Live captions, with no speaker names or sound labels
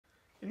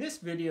In this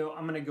video,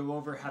 I'm going to go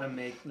over how to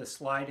make the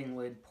sliding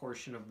lid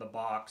portion of the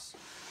box.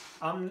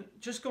 I'm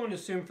just going to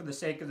assume for the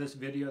sake of this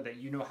video that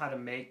you know how to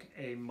make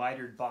a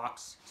mitered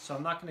box, so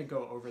I'm not going to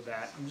go over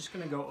that. I'm just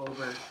going to go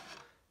over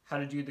how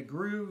to do the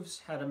grooves,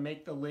 how to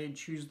make the lid,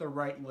 choose the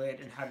right lid,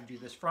 and how to do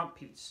this front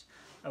piece.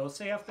 I will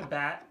say off the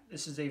bat,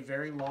 this is a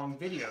very long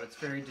video. It's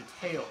very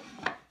detailed.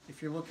 If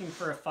you're looking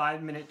for a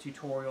 5-minute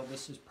tutorial,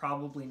 this is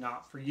probably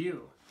not for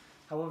you.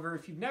 However,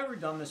 if you've never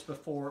done this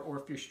before, or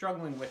if you're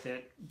struggling with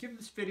it, give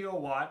this video a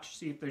watch,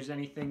 see if there's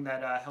anything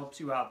that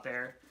helps you out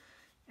there.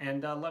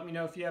 And let me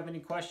know if you have any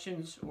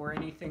questions or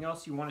anything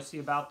else you want to see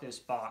about this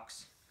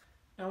box.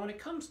 Now when it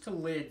comes to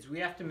lids, we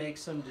have to make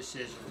some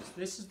decisions.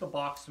 This is the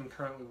box I'm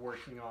currently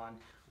working on.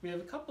 We have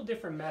a couple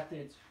different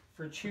methods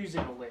for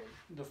choosing a lid.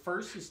 The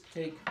first is to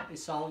take a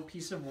solid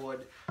piece of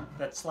wood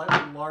that's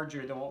slightly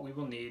larger than what we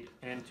will need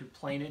and to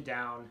plane it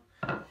down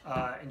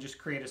and just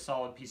create a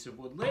solid piece of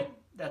wood lid.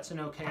 That's an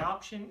okay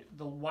option.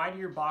 The wider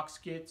your box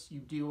gets, you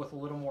deal with a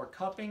little more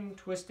cupping,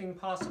 twisting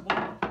possible.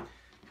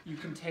 You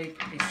can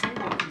take a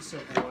single piece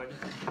of wood,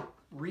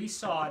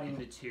 resaw it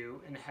into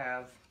two, and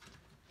have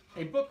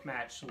a book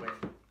match lid.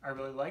 I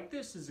really like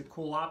this. It's a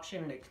cool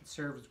option and it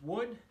conserves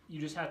wood.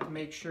 You just have to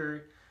make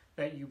sure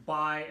that you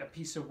buy a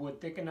piece of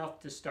wood thick enough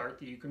to start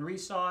that you can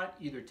resaw it.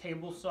 Either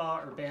table saw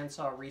or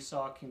bandsaw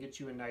resaw can get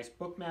you a nice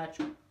book match.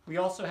 We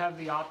also have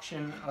the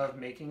option of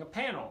making a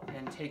panel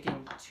and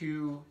taking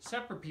two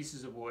separate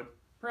pieces of wood,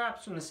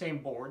 perhaps from the same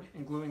board,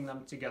 and gluing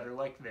them together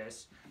like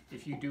this.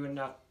 If you do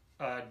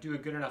a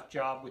good enough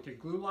job with your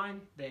glue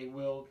line, they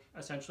will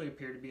essentially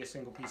appear to be a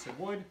single piece of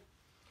wood.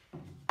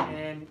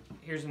 And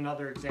here's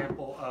another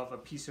example of a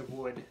piece of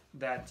wood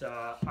that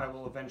I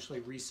will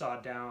eventually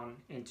resaw down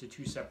into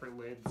two separate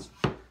lids.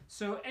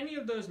 So any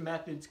of those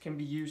methods can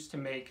be used to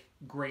make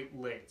great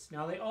lids.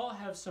 Now they all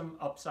have some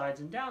upsides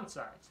and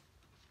downsides.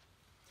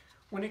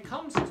 When it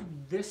comes to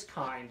this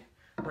kind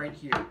right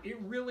here, it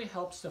really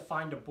helps to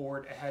find a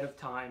board ahead of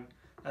time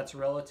that's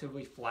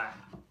relatively flat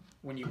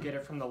when you get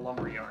it from the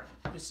lumber yard.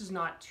 This is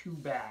not too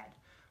bad.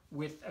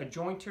 With a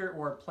jointer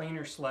or a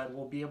planer sled,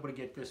 we'll be able to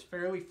get this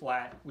fairly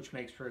flat, which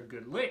makes for a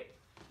good lid.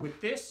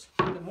 With this,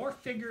 the more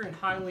figure and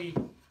highly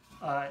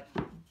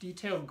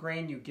detailed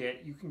grain you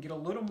can get a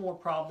little more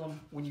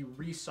problem when you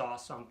resaw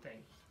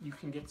something. You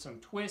can get some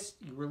twist,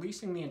 you're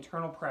releasing the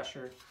internal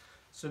pressure,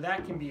 so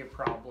that can be a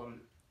problem.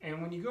 And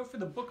when you go for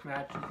the book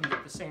match, you can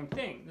get the same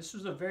thing. This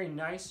was a very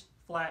nice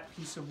flat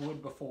piece of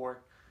wood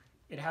before.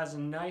 It has a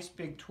nice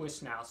big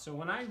twist now. So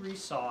when I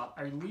resaw,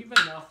 I leave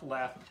enough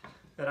left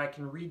that I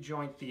can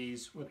rejoint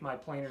these with my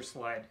planer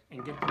sled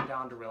and get them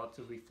down to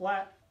relatively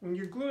flat. When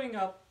you're gluing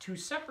up two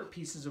separate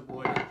pieces of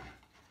wood,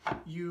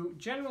 you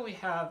generally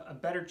have a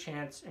better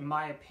chance, in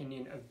my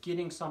opinion, of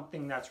getting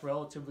something that's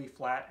relatively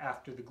flat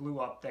after the glue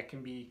up that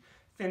can be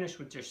finished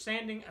with just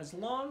sanding, as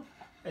long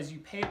as you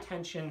pay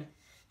attention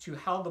to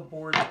how the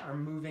boards are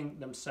moving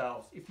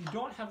themselves. If you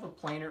don't have a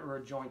planer or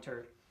a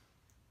jointer,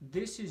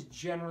 this is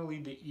generally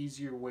the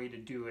easier way to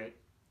do it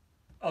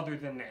other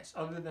than this.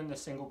 Other than the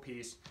single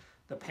piece,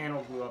 the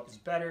panel glue up is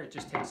better. It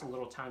just takes a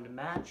little time to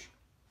match.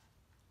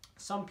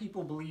 Some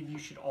people believe you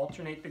should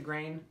alternate the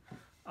grain.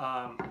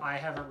 I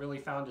haven't really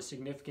found a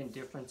significant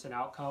difference in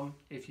outcome.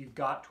 If you've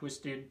got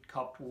twisted,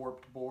 cupped,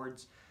 warped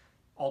boards,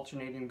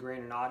 alternating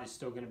grain or not is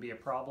still going to be a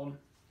problem.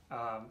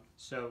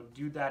 So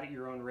do that at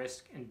your own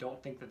risk and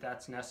don't think that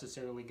that's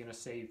necessarily going to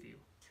save you.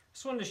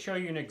 Just wanted to show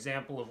you an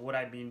example of what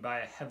I mean by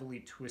a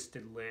heavily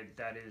twisted lid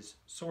that is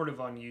sort of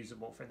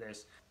unusable for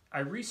this.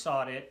 I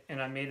resawed it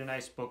and I made a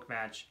nice book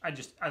match.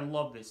 I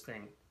love this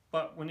thing.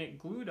 But when it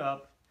glued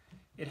up,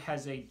 it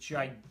has a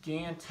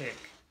gigantic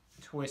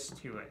twist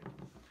to it.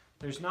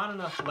 There's not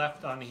enough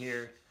left on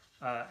here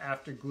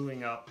after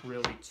gluing up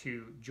really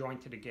to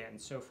joint it again.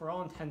 So for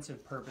all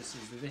intensive purposes,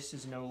 this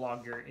is no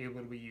longer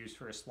able to be used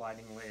for a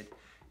sliding lid.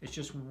 It's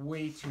just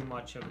way too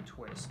much of a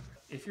twist.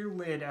 If your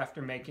lid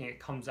after making it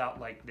comes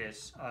out like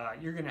this,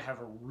 you're gonna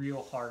have a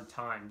real hard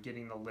time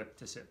getting the lip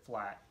to sit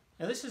flat.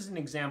 Now this is an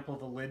example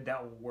of a lid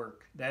that will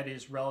work, that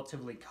is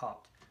relatively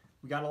cupped.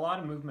 We got a lot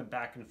of movement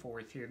back and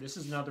forth here. This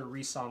is another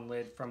resawn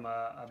lid from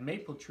a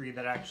maple tree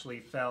that actually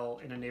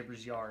fell in a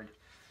neighbor's yard.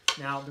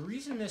 Now the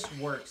reason this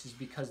works is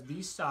because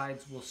these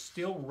sides will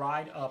still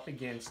ride up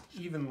against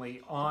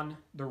evenly on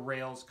the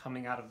rails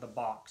coming out of the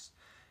box.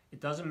 It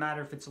doesn't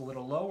matter if it's a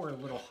little low or a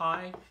little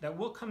high. That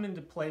will come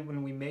into play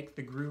when we make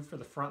the groove for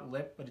the front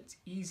lip, but it's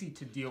easy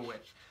to deal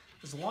with.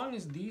 As long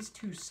as these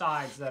two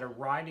sides that are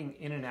riding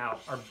in and out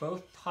are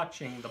both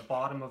touching the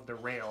bottom of the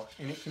rail,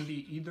 and it can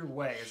be either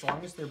way, as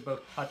long as they're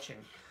both touching,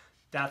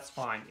 that's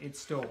fine, it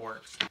still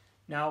works.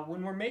 Now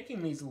when we're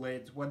making these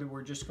lids, whether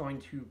we're just going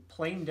to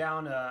plane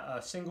down a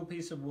single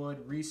piece of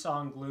wood,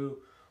 resaw and glue,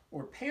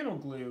 or panel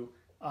glue,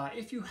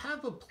 if you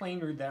have a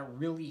planer, that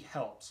really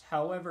helps.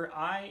 However,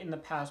 I, in the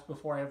past,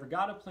 before I ever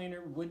got a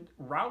planer, would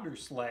router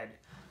sled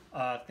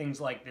things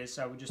like this.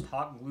 I would just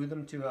hot glue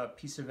them to a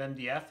piece of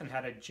MDF and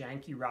had a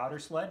janky router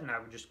sled, and I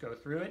would just go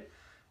through it.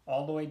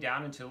 all the way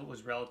down until it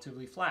was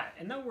relatively flat.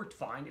 And that worked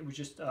fine. It was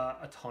just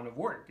a ton of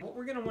work. What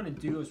we're gonna wanna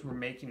do as we're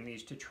making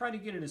these to try to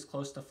get it as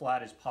close to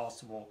flat as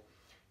possible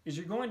is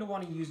you're going to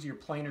wanna use your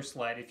planer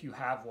sled, if you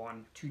have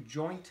one, to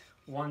joint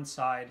one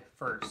side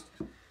first.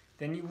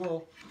 Then you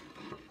will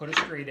put a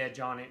straight edge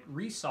on it,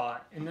 resaw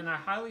it, and then I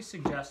highly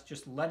suggest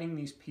just letting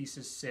these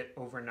pieces sit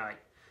overnight.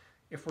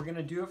 If we're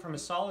gonna do it from a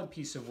solid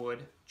piece of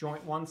wood,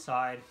 joint one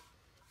side,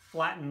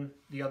 flatten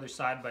the other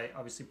side by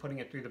obviously putting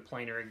it through the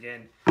planer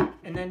again,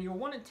 and then you'll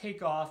want to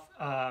take off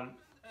an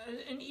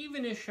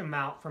even-ish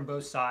amount from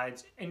both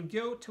sides and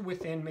go to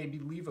within, maybe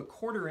leave a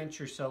 1/4 inch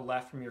or so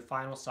left from your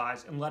final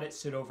size and let it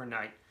sit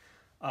overnight.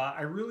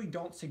 I really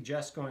don't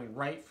suggest going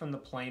right from the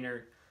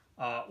planer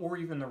or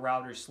even the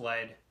router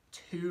sled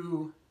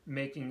to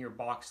making your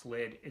box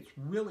lid. It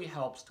really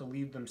helps to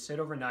leave them sit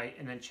overnight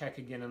and then check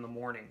again in the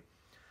morning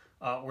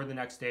or the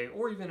next day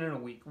or even in a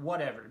week,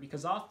 whatever,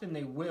 because often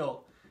they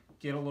will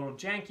get a little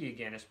janky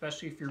again,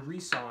 especially if you're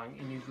resawing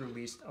and you've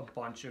released a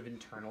bunch of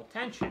internal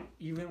tension.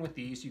 Even with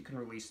these, you can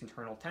release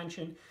internal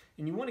tension,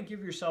 and you want to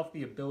give yourself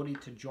the ability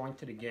to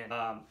joint it again.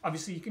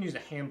 Obviously, you can use a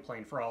hand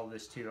plane for all of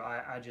this too.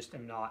 I just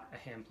am not a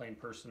hand plane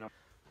person.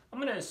 I'm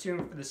going to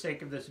assume for the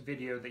sake of this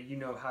video that you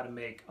know how to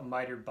make a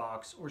mitered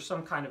box or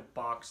some kind of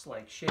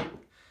box-like shape.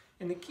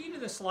 And the key to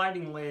the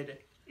sliding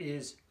lid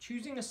is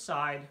choosing a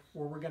side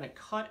where we're going to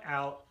cut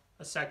out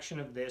a section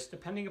of this.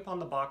 Depending upon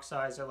the box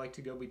size, I like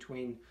to go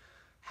between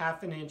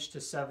 1/2 inch to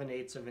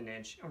 7/8 of an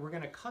inch, and we're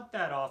going to cut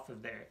that off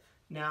of there.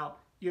 Now,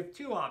 you have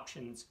two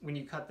options when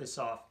you cut this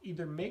off.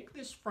 Either make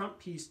this front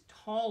piece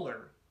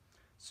taller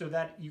so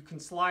that you can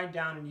slide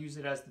down and use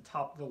it as the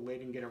top of the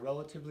lid and get a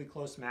relatively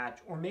close match,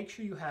 or make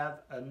sure you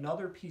have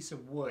another piece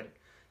of wood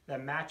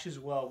that matches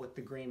well with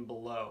the grain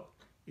below.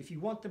 If you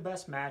want the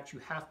best match, you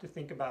have to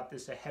think about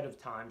this ahead of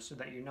time so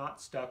that you're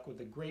not stuck with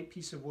a great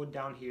piece of wood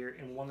down here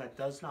and one that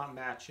does not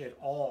match at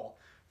all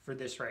for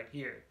this right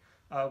here.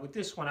 With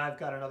this one, I've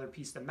got another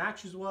piece that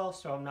matches well,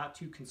 so I'm not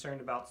too concerned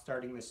about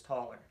starting this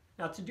taller.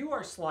 Now, to do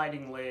our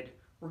sliding lid,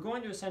 we're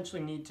going to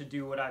essentially need to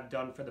do what I've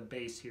done for the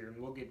base here, and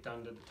we'll get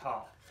done to the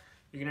top.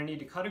 You're going to need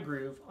to cut a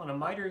groove. On a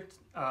mitered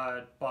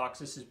box,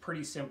 this is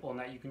pretty simple in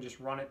that you can just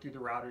run it through the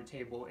router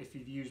table. If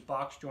you've used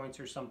box joints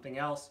or something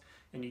else,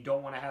 and you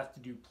don't want to have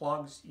to do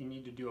plugs, you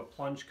need to do a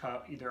plunge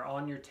cut either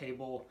on your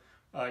table,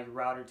 your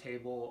router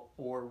table,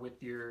 or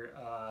with your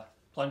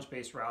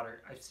plunge-based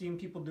router. I've seen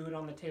people do it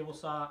on the table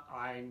saw.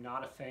 I'm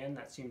not a fan.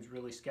 That seems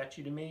really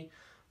sketchy to me,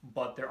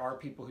 but there are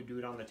people who do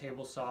it on the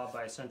table saw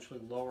by essentially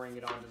lowering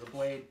it onto the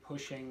blade,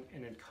 pushing,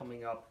 and then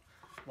coming up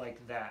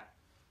like that.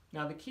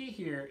 Now the key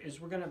here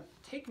is we're going to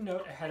take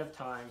note ahead of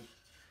time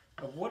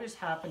of what has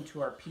happened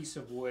to our piece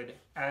of wood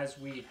as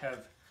we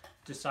have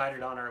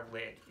decided on our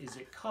lid. Is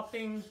it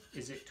cupping?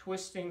 Is it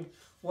twisting?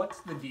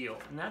 What's the deal?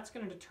 And that's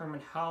going to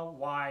determine how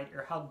wide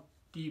or how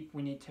deep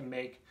we need to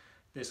make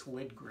this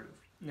lid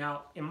groove.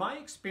 Now, in my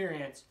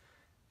experience,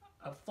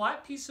 a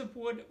flat piece of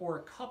wood or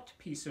a cupped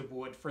piece of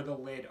wood for the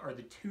lid are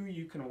the two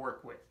you can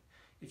work with.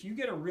 If you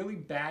get a really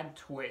bad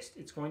twist,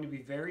 it's going to be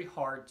very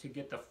hard to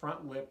get the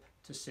front lip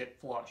to sit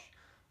flush.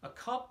 A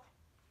cup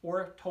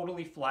or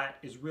totally flat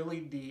is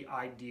really the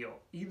ideal.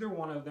 Either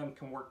one of them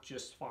can work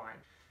just fine.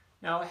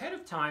 Now, ahead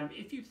of time,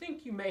 if you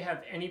think you may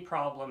have any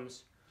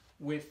problems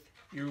with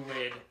your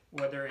lid,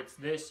 whether it's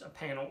this, a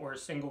panel, or a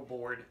single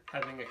board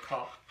having a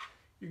cup,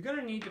 you're going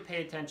to need to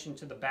pay attention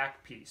to the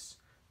back piece,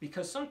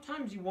 because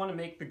sometimes you want to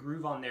make the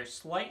groove on there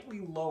slightly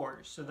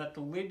lower so that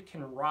the lid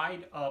can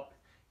ride up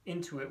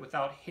into it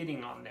without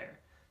hitting on there.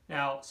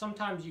 Now,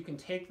 sometimes you can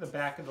take the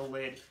back of the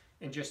lid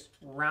and just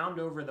round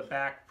over the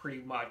back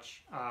pretty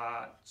much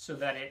so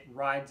that it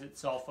rides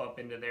itself up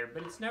into there,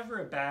 but it's never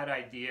a bad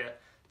idea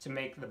to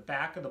make the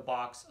back of the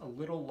box a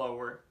little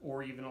lower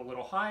or even a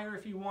little higher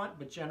if you want,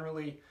 but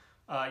generally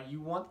you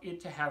want it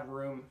to have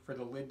room for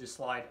the lid to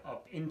slide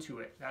up into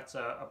it. That's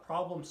a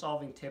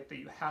problem-solving tip that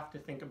you have to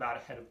think about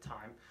ahead of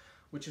time,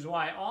 which is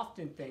why I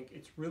often think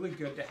it's really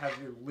good to have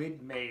your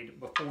lid made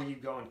before you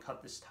go and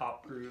cut this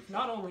top groove,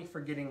 not only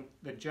for getting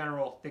the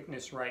general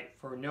thickness right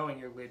for knowing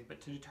your lid, but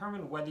to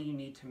determine whether you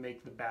need to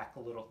make the back a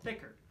little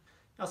thicker.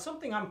 Now,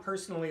 something I'm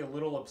personally a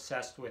little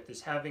obsessed with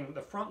is having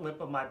the front lip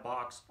of my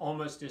box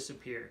almost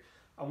disappear.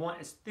 I want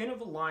as thin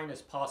of a line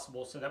as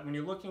possible so that when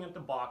you're looking at the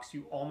box,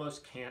 you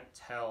almost can't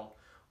tell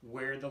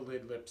where the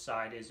lid lip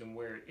side is and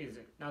where it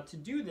isn't. Now, to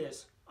do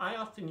this, I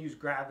often use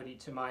gravity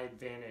to my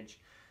advantage.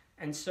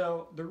 And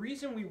so the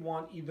reason we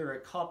want either a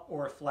cup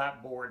or a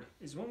flat board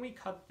is when we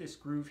cut this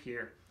groove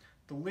here,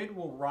 the lid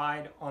will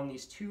ride on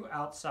these two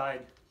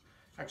outside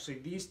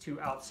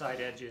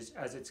edges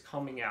as it's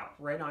coming out,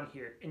 right on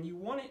here. And you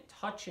want it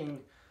touching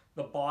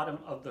the bottom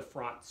of the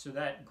front so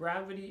that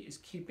gravity is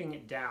keeping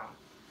it down.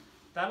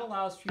 That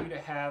allows for you to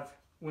have,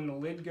 when the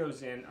lid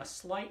goes in, a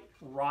slight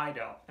ride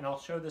up, and I'll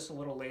show this a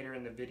little later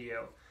in the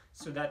video,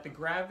 so that the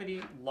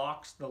gravity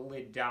locks the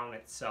lid down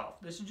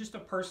itself. This is just a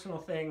personal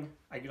thing.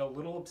 I get a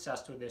little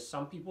obsessed with this.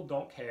 Some people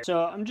don't care.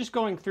 So I'm just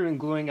going through and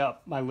gluing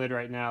up my lid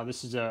right now.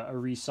 This is a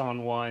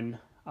resawn one.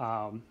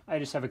 I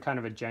just have a kind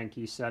of a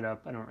janky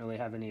setup. I don't really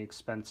have any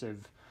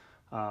expensive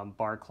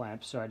bar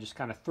clamp. So I just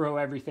kind of throw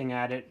everything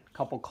at it, a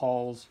couple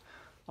cauls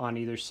on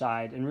either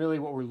side. And really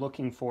what we're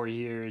looking for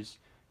here is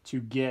to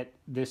get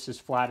this as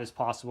flat as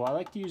possible. I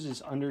like to use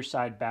this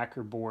underside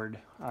backer board.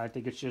 I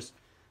think it's just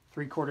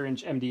 3/4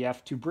 inch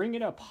MDF to bring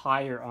it up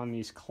higher on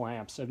these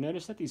clamps. I've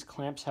noticed that these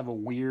clamps have a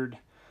weird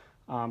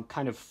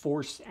kind of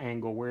forced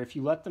angle where if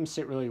you let them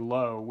sit really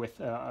low with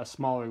a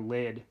smaller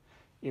lid,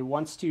 it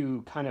wants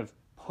to kind of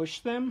push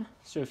them.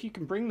 So if you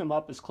can bring them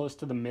up as close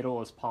to the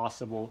middle as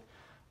possible,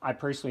 I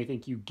personally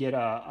think you get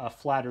a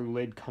flatter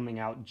lid coming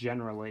out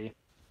generally.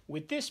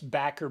 With this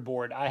backer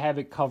board, I have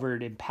it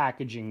covered in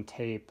packaging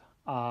tape.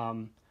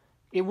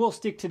 It will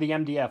stick to the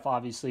MDF,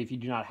 obviously, if you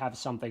do not have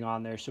something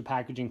on there. So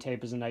packaging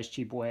tape is a nice,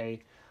 cheap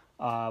way.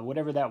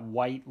 Whatever that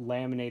white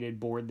laminated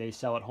board they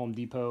sell at Home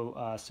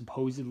Depot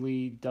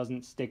supposedly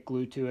doesn't stick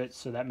glue to it,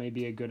 so that may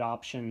be a good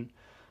option.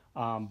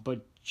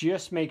 But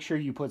just make sure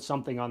you put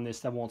something on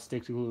this that won't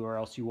stick to glue, or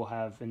else you will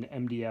have an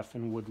MDF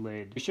and wood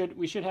lid.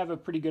 We should have a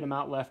pretty good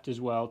amount left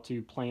as well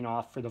to plane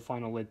off for the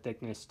final lid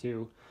thickness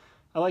too.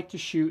 I like to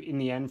shoot in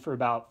the end for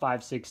about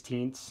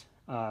 5/16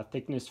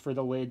 thickness for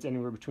the lids.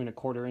 Anywhere between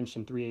 1/4 inch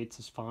and 3/8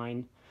 is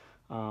fine.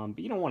 But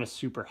you don't want a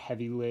super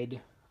heavy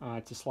lid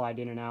to slide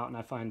in and out, and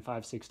I find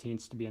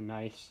 5/16 to be a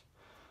nice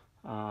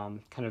kind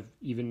of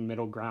even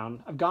middle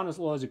ground. I've gone as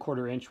low as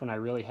 1/4 inch when I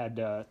really had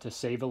to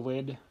save a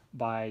lid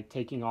by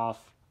taking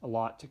off a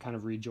lot to kind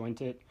of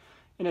rejoint it,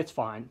 and it's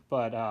fine.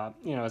 But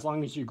you know, as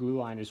long as your glue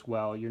line is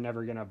well, you're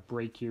never gonna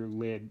break your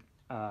lid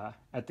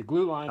at the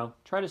glue line.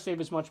 Try to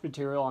save as much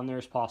material on there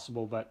as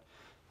possible, but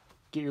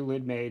get your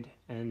lid made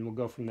and we'll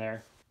go from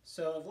there.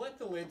 So I've let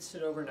the lid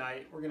sit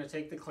overnight. We're going to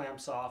take the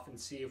clamps off and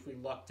see if we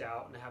lucked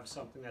out and have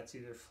something that's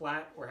either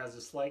flat or has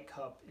a slight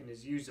cup and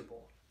is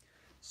usable.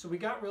 So we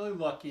got really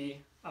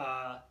lucky.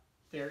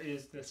 There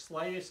is the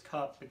slightest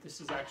cup, but this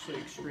is actually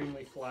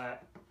extremely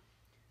flat,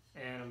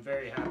 and I'm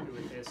very happy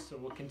with this. So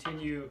we'll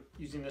continue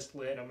using this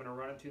lid. I'm going to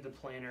run it through the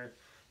planer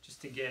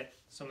just to get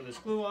some of this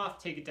glue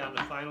off, take it down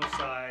to final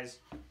size.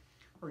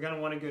 We're going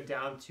to want to go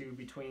down to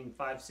between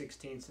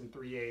 5/16 and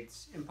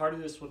 3/8, and part of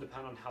this will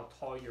depend on how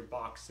tall your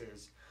box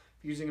is.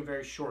 If you're using a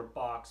very short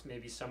box,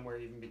 maybe somewhere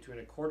even between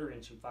 1/4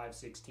 inch and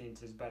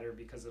 5/16 is better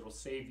because it'll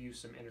save you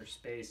some inner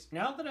space.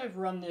 Now that I've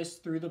run this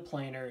through the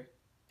planer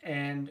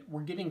and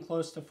we're getting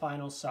close to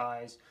final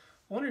size,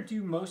 I want to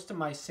do most of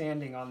my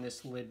sanding on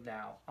this lid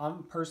now.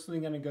 I'm personally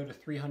going to go to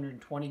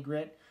 320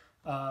 grit.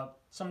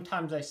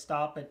 Sometimes I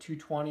stop at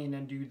 220 and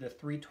then do the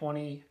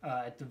 320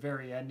 at the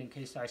very end in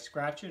case I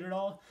scratch it at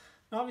all.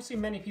 And obviously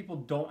many people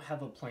don't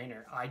have a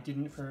planer. I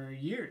didn't for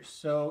years,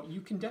 so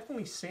you can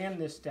definitely sand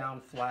this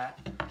down flat.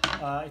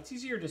 It's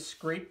easier to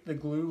scrape the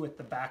glue with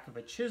the back of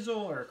a chisel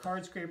or a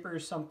card scraper or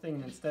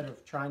something instead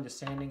of trying to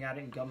sanding at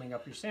it and gumming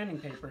up your sanding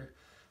paper.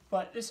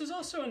 But this is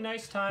also a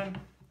nice time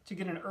to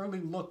get an early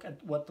look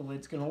at what the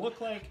lid's going to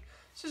look like.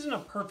 This isn't a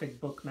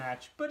perfect book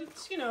match, but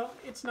it's, you know,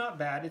 it's not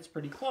bad. It's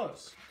pretty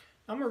close.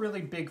 I'm a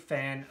really big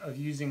fan of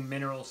using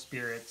mineral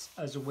spirits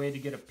as a way to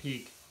get a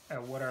peek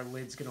at what our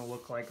lid's going to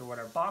look like or what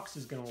our box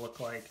is going to look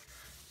like.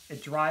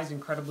 It dries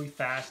incredibly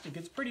fast. It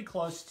gets pretty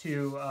close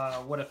to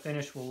what a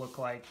finish will look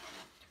like.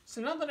 So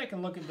now that I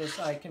can look at this,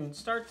 I can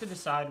start to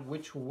decide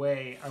which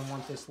way I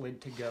want this lid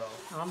to go.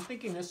 Now I'm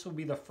thinking this will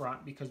be the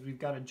front because we've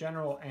got a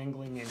general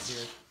angling in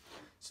here.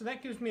 So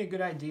that gives me a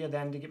good idea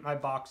then to get my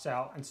box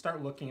out and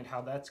start looking at how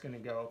that's going to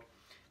go.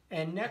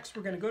 And next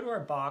we're going to go to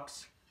our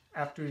box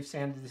after we've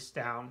sanded this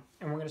down,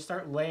 and we're going to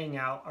start laying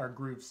out our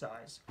groove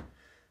size.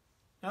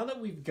 Now that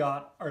we've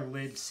got our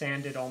lid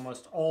sanded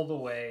almost all the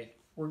way,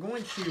 we're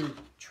going to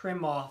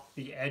trim off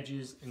the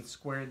edges and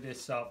square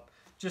this up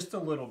just a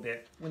little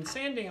bit. When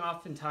sanding,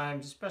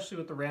 oftentimes, especially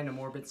with the random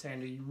orbit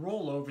sander, you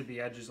roll over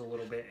the edges a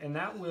little bit, and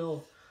that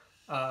will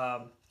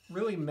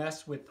really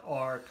mess with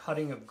our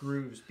cutting of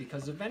grooves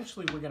because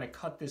eventually we're going to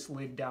cut this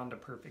lid down to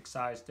perfect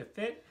size to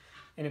fit.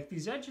 And if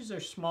these edges are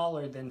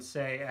smaller than,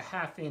 say, a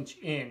 1/2 inch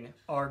in,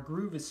 our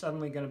groove is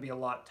suddenly going to be a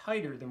lot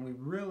tighter than we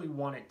really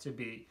want it to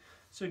be.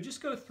 So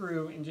just go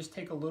through and just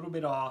take a little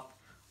bit off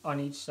on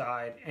each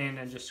side and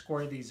then just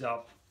square these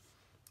up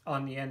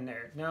on the end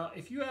there. Now,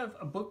 if you have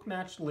a book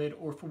matched lid,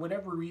 or for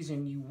whatever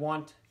reason you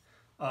want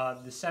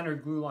the center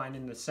glue line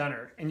in the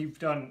center and you've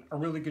done a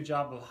really good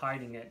job of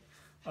hiding it,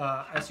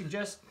 I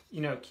suggest,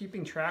 you know,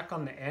 keeping track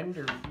on the end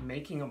or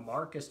making a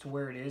mark as to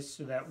where it is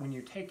so that when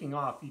you're taking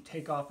off, you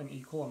take off an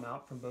equal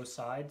amount from both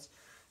sides.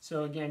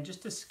 So again,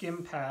 just a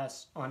skim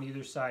pass on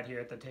either side here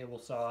at the table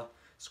saw,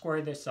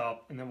 square this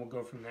up, and then we'll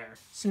go from there.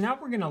 So now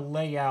we're going to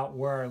lay out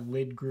where our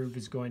lid groove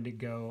is going to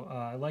go.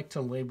 I like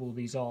to label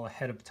these all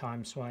ahead of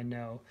time so I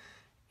know.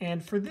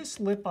 And for this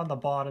lip on the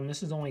bottom,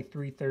 this is only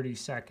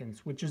 3/32,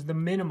 which is the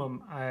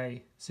minimum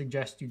I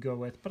suggest you go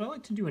with, but I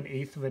like to do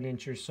 1/8 of an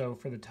inch or so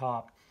for the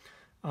top.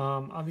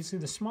 Obviously,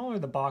 the smaller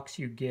the box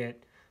you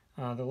get,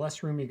 the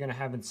less room you're going to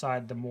have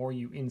inside, the more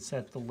you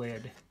inset the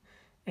lid.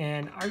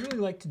 And I really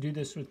like to do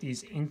this with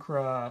these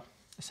Incra.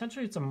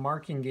 Essentially, it's a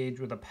marking gauge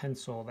with a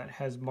pencil that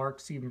has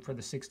marks even for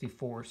the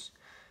 64ths.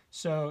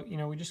 So, you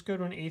know, we just go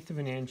to 1/8 of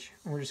an inch,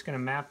 and we're just going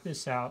to map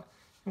this out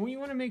And what you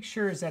want to make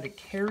sure is that it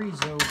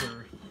carries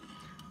over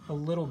a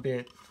little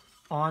bit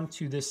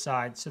onto this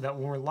side so that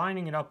when we're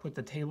lining it up with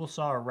the table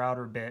saw or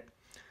router bit,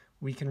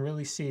 we can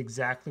really see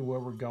exactly where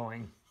we're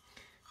going.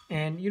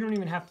 And you don't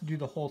even have to do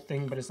the whole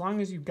thing, but as long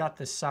as you've got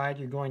the side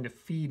you're going to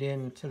feed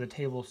into the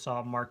table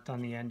saw marked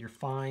on the end, you're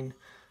fine.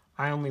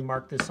 I only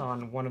mark this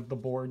on one of the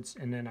boards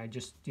and then I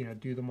just,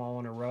 do them all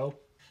in a row.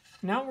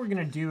 Now what we're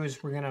going to do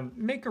is we're going to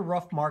make a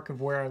rough mark of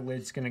where our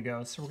lid's going to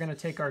go. So we're going to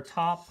take our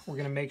top, we're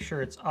going to make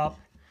sure it's up.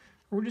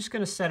 We're just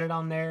going to set it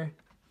on there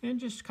and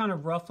just kind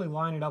of roughly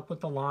line it up with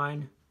the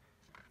line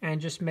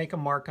and just make a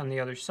mark on the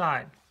other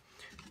side.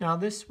 Now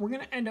this, we're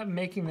going to end up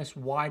making this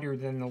wider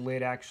than the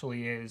lid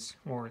actually is,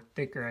 or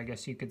thicker I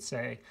guess you could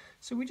say.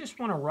 So we just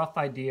want a rough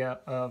idea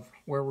of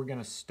where we're going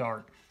to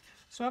start.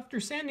 So after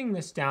sanding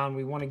this down,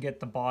 we want to get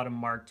the bottom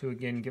mark to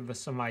again give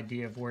us some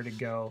idea of where to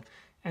go.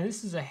 And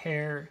this is a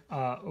hair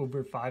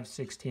over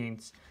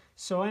 5/16.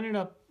 So I ended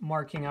up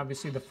marking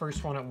obviously the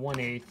first one at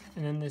 1/8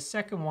 and then the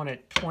second one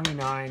at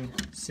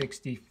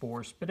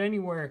 29/64. But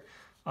anywhere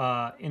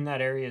in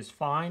that area is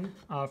fine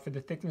for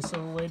the thickness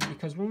of the lid,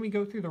 because when we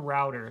go through the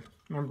router,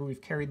 remember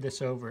we've carried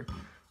this over,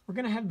 we're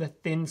going to have the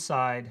thin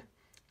side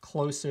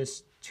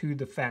closest to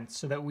the fence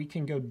so that we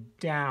can go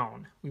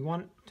down. We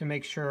want to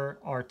make sure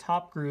our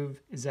top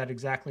groove is at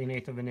exactly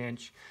 1/8 of an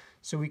inch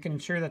so we can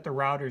ensure that the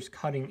router is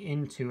cutting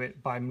into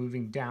it by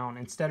moving down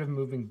instead of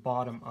moving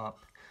bottom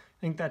up. I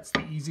think that's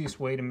the easiest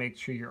way to make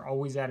sure you're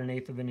always at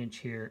 1/8 of an inch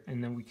here,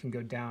 and then we can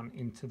go down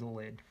into the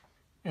lid.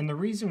 And the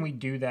reason we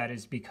do that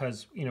is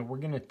because, we're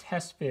going to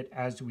test fit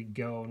as we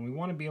go, and we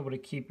want to be able to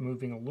keep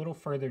moving a little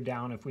further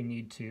down if we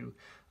need to.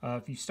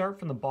 If you start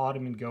from the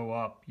bottom and go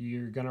up,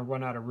 you're going to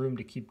run out of room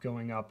to keep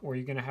going up, or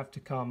you're going to have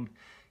to come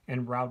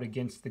and route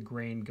against the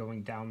grain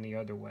going down the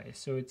other way.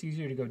 So it's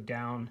easier to go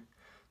down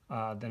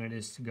than it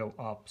is to go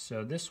up.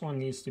 So this one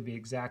needs to be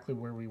exactly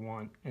where we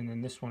want, and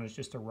then this one is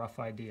just a rough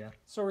idea.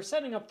 So we're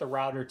setting up the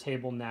router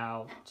table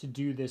now to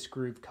do this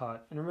groove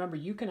cut. And remember,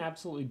 you can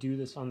absolutely do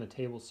this on the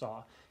table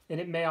saw. And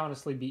it may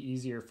honestly be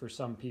easier for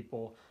some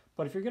people,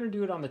 but if you're going to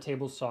do it on the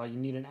table saw, you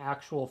need an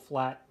actual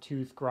flat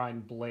tooth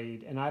grind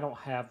blade, and I don't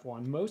have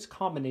one. Most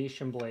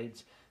combination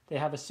blades, they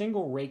have a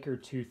single raker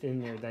tooth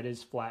in there that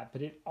is flat,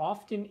 but it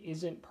often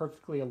isn't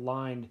perfectly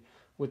aligned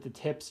with the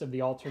tips of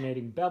the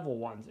alternating bevel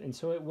ones, and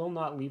so it will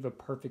not leave a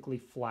perfectly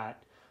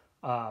flat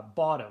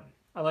bottom.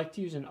 I like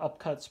to use an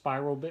upcut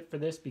spiral bit for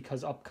this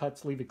because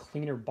upcuts leave a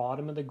cleaner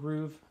bottom of the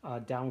groove.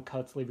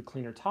 Downcuts leave a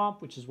cleaner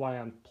top, which is why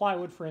on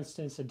plywood, for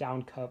instance, a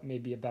downcut may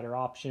be a better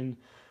option.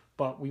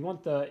 But we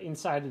want the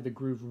inside of the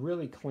groove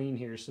really clean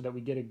here so that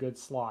we get a good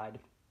slide.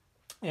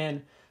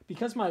 And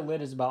because my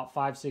lid is about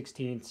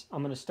 5/16,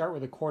 I'm going to start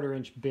with a 1/4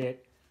 inch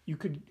bit. You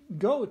could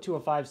go to a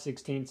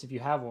 5/16 if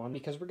you have one,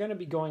 because we're going to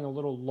be going a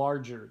little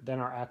larger than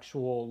our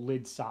actual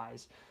lid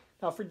size.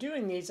 Now for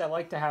doing these, I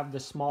like to have the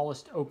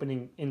smallest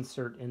opening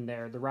insert in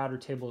there. The router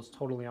table is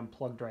totally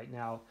unplugged right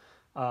now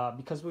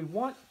because we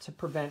want to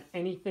prevent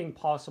anything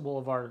possible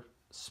of our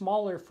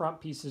smaller front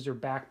pieces or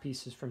back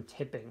pieces from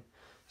tipping.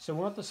 So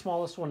we want the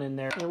smallest one in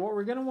there. And what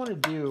we're going to want to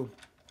do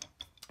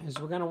is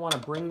we're going to want to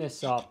bring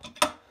this up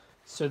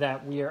so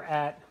that we are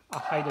at a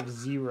height of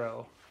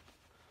 0.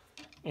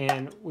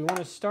 And we want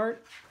to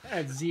start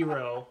at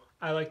 0.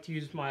 I like to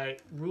use my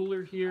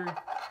ruler here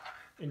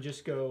and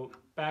just go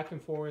back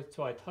and forth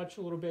till I touch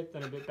a little bit,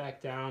 then a bit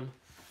back down.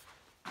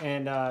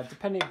 And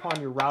depending upon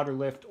your router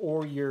lift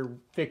or your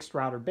fixed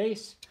router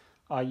base,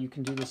 you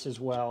can do this as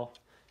well.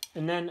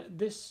 And then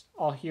this,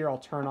 I'll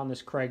turn on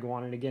this Craig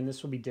one, and again,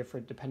 this will be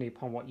different depending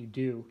upon what you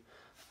do,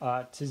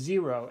 to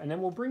 0. And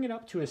then we'll bring it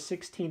up to a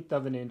 1/16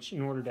 of an inch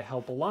in order to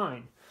help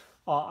align.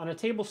 On a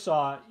table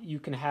saw, you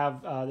can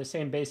have the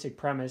same basic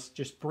premise,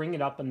 just bring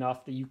it up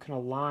enough that you can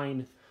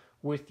align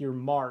with your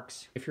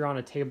marks. If you're on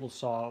a table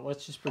saw,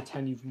 let's just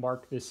pretend you've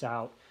marked this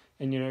out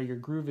and your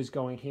groove is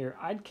going here.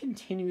 I'd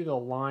continue the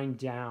line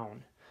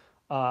down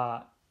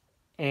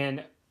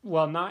and,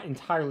 well, not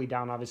entirely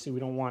down, obviously we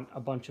don't want a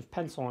bunch of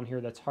pencil on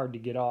here that's hard to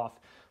get off,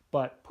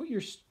 but put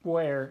your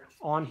square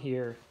on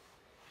here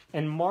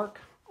and mark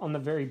on the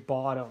very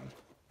bottom.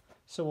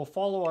 So we'll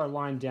follow our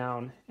line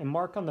down and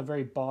mark on the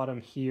very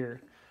bottom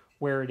here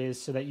where it is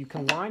so that you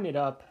can line it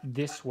up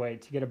this way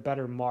to get a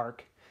better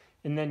mark.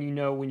 And then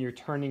when you're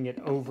turning it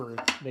over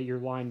that you're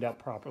lined up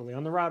properly.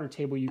 On the router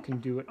table, you can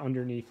do it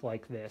underneath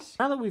like this.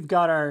 Now that we've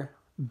got our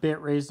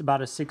bit raised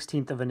about a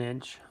 1/16 of an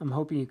inch, I'm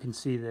hoping you can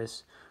see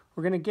this,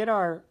 we're going to get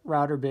our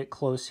router bit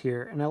close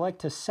here. And I like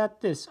to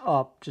set this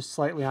up just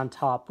slightly on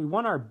top. We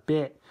want our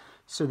bit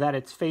so that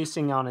it's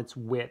facing on its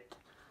width.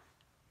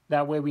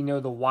 That way we know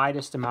the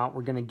widest amount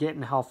we're going to get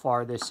and how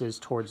far this is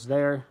towards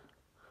there.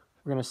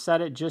 We're going to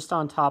set it just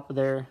on top of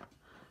there.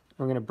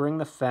 We're going to bring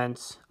the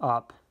fence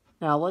up.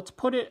 Now let's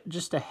put it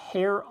just a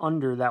hair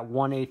under that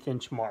 1/8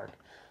 inch mark.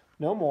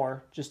 No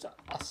more, just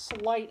a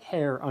slight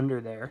hair under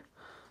there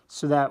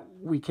so that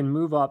we can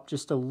move up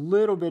just a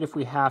little bit if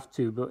we have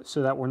to, but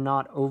so that we're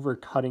not over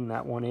cutting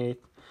that 1/8.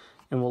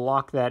 And we'll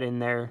lock that in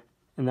there,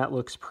 and that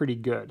looks pretty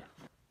good.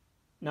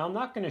 Now I'm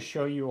not going to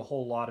show you a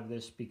whole lot of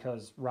this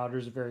because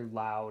routers are very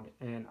loud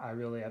and I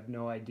really have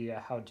no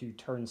idea how to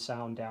turn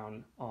sound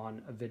down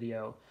on a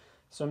video.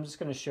 So I'm just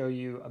going to show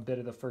you a bit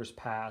of the first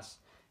pass.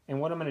 And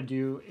what I'm going to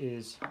do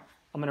is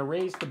I'm going to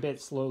raise the bit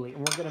slowly, and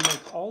we're going to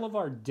make all of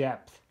our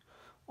depth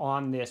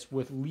on this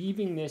with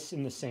leaving this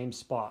in the same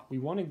spot. We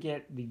want to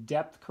get the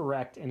depth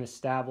correct and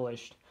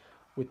established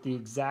with the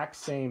exact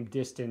same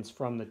distance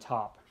from the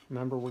top.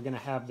 Remember, we're going to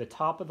have the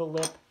top of the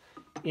lip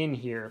in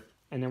here,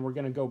 and then we're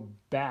going to go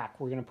back.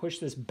 We're going to push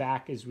this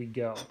back as we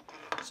go.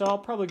 So I'll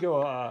probably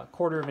go a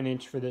 1/4 of an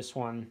inch for this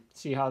one,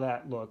 see how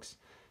that looks,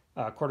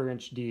 1/4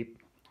 inch deep.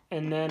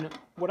 And then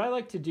what I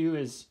like to do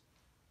is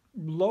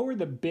lower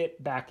the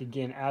bit back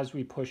again as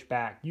we push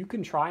back. You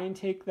can try and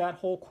take that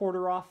whole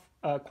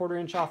 1/4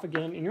 inch off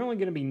again, and you're only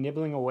going to be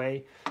nibbling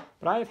away.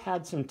 But I've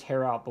had some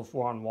tear out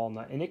before on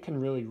walnut, and it can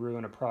really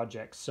ruin a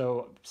project.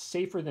 So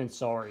safer than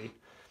sorry,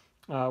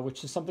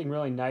 which is something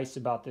really nice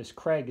about this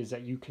Craig, is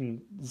that you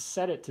can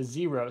set it to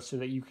 0 so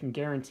that you can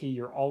guarantee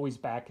you're always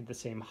back at the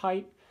same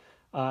height.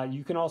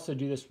 You can also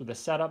do this with a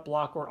setup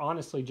block, or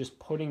honestly just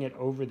putting it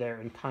over there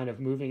and kind of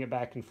moving it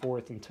back and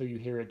forth until you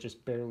hear it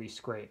just barely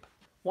scrape.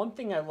 One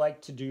thing I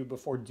like to do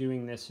before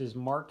doing this is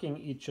marking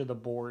each of the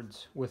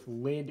boards with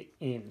lid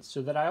in,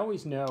 so that I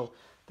always know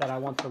that I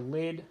want the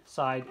lid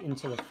side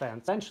into the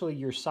fence. Essentially,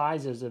 your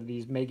sizes of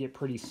these may get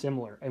pretty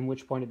similar, at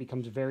which point it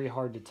becomes very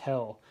hard to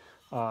tell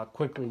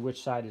quickly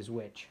which side is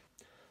which.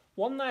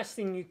 One last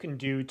thing you can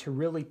do to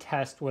really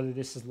test whether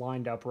this is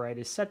lined up right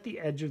is set the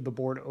edge of the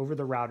board over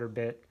the router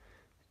bit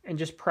and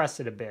just press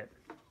it a bit.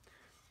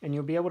 And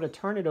you'll be able to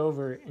turn it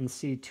over and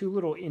see 2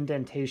 little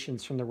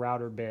indentations from the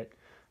router bit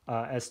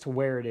as to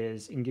where it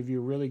is, and give you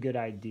a really good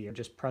idea.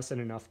 Just press it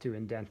enough to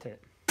indent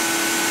it.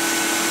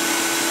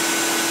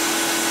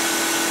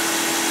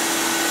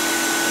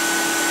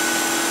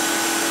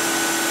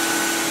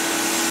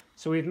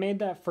 So we've made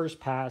that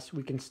first pass.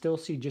 We can still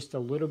see just a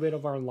little bit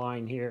of our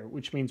line here,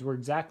 which means we're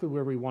exactly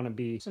where we want to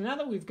be. So now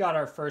that we've got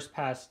our first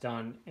pass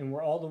done and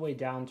we're all the way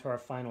down to our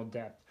final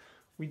depth,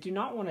 we do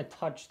not want to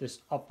touch this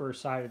upper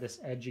side of this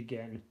edge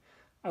again.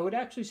 I would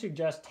actually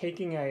suggest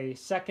taking a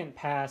second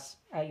pass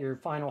at your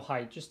final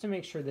height just to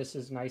make sure this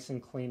is nice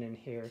and clean in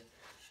here.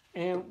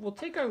 And we'll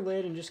take our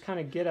lid and just kind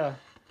of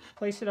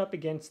place it up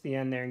against the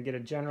end there and get a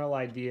general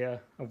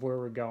idea of where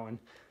we're going.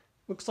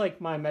 Looks like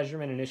my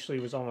measurement initially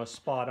was almost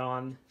spot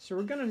on. So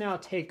we're going to now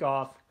take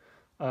off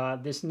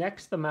this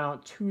next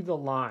amount to the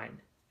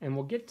line. And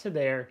we'll get to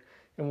there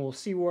and we'll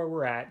see where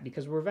we're at,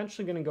 because we're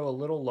eventually going to go a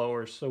little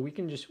lower. So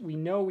we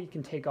know we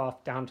can take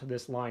off down to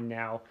this line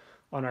now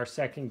on our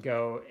second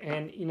go.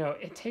 And you know,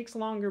 it takes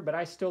longer, but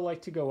I still like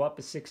to go up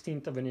a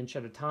 1/16 of an inch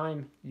at a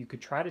time. You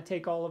could try to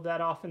take all of that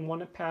off in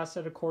one pass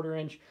at a 1/4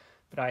 inch,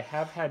 but I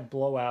have had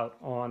blowout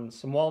on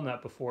some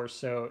walnut before,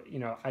 so you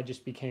know, I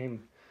just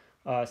became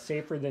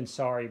safer than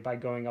sorry by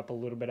going up a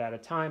little bit at a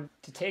time.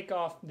 To take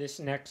off this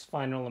next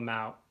final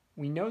amount,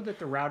 we know that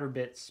the router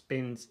bit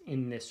spins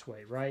in this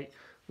way, right?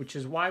 Which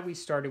is why we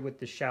started with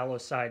the shallow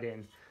side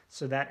in,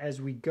 so that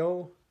as we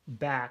go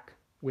back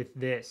with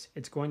this,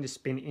 it's going to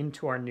spin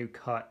into our new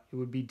cut. It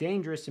would be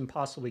dangerous and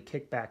possibly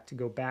kickback to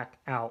go back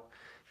out.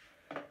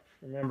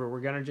 Remember, we're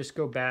going to just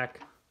go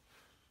back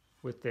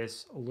with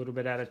this a little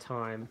bit at a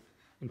time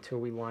until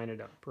we line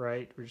it up,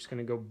 right? We're just going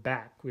to go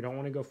back. We don't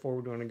want to go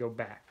forward, we want to go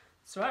back.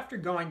 So after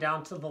going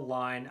down to the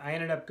line, I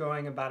ended up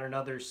going about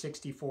another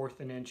 1/64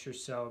 an inch or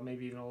so,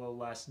 maybe even a little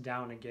less,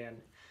 down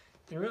again.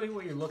 And really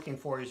what you're looking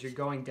for is you're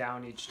going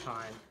down each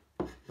time.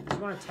 You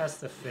want to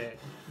test the fit.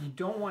 You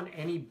don't want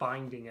any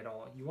binding at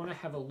all. You want to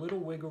have a little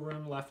wiggle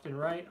room left and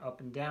right, up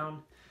and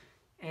down.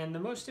 And the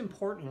most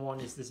important one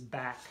is this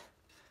back.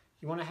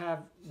 You want to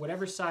have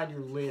whatever side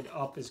your lid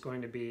up is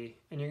going to be,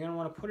 and you're going to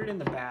want to put it in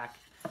the back.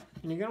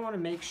 And you're going to want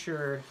to make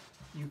sure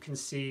you can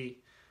see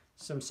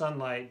some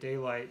sunlight,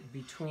 daylight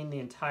between the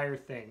entire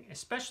thing,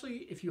 especially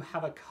if you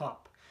have a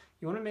cup.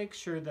 You want to make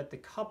sure that the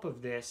cup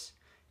of this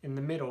in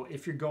the middle,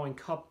 if you're going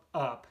cup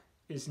up,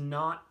 is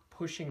not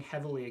pushing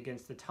heavily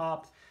against the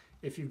top.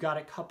 If you've got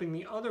it cupping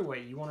the other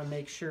way, you want to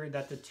make sure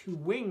that the 2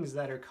 wings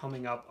that are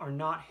coming up are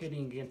not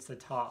hitting against the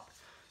top.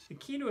 The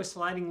key to a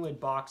sliding lid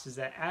box is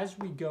that as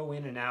we go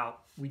in and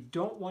out, we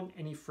don't want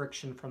any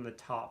friction from the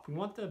top. We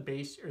want the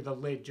base or the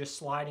lid just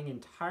sliding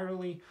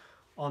entirely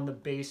on the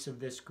base of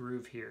this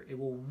groove here. It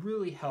will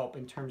really help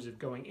in terms of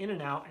going in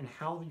and out and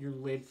how your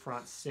lid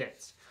front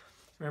sits.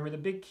 Remember, the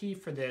big key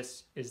for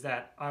this is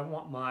that I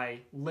want my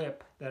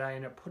lip that I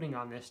end up putting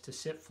on this to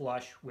sit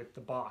flush with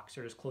the box,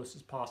 or as close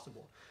as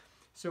possible.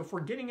 So if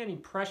we're getting any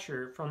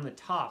pressure from the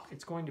top,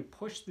 it's going to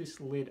push this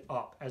lid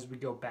up as we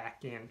go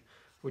back in,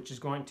 which is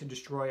going to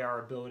destroy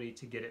our ability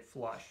to get it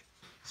flush.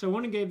 So I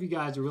want to give you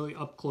guys a really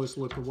up close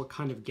look at what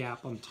kind of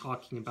gap I'm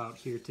talking about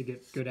here to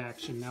get good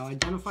action. Now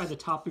identify the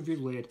top of your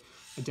lid,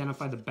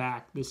 identify the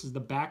back. This is the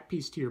back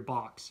piece to your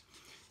box.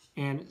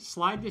 And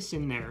slide this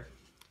in there.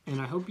 And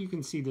I hope you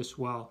can see this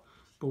well,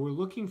 but we're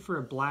looking for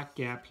a black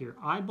gap here.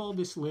 Eyeball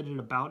this lid at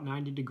about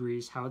 90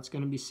 degrees, how it's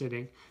going to be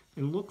sitting.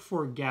 and look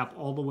for a gap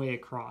all the way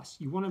across.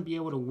 You want to be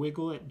able to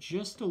wiggle it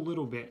just a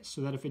little bit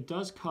so that if it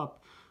does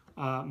cup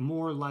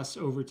more or less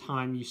over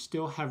time, you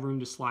still have room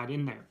to slide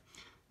in there.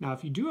 Now,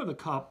 if you do have a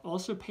cup,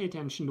 also pay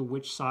attention to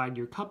which side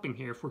you're cupping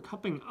here. If we're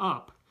cupping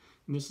up,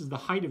 and this is the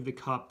height of the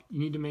cup, you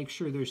need to make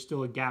sure there's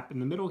still a gap in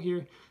the middle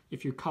here.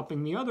 If you're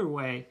cupping the other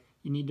way,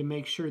 you need to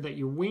make sure that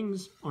your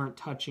wings aren't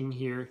touching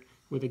here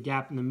with a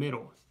gap in the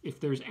middle. If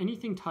there's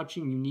anything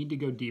touching, you need to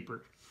go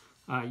deeper.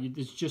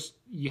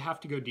 You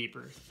have to go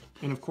deeper.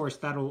 And of course,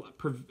 that'll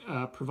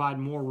provide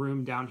more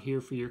room down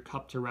here for your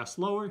cup to rest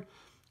lower,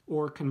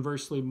 or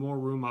conversely, more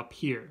room up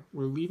here.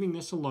 We're leaving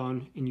this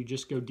alone, and you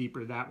just go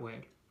deeper that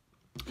way.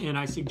 And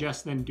I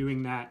suggest then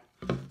doing that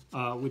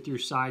with your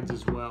sides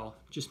as well.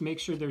 Just make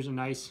sure there's a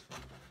nice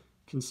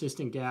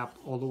consistent gap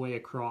all the way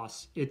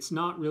across. It's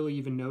not really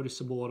even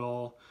noticeable at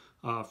all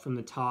from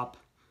the top.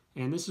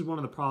 And this is one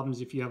of the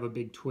problems if you have a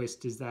big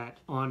twist, is that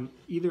on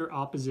either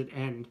opposite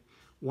end,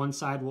 one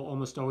side will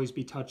almost always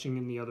be touching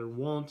and the other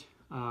won't.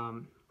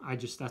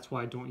 That's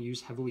why I don't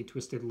use heavily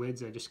twisted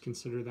lids. I just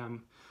consider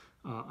them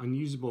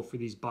unusable for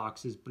these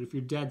boxes. But if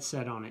you're dead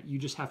set on it, you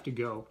just have to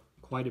go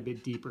quite a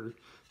bit deeper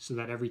so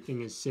that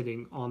everything is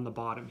sitting on the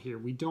bottom here.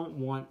 We don't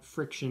want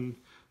friction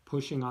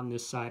pushing on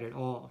this side at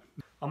all.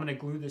 I'm going to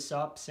glue this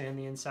up, sand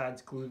the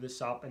insides, glue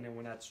this up, and then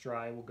when that's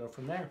dry, we'll go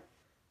from there.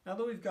 Now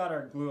that we've got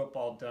our glue up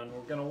all done,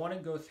 we're going to want to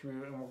go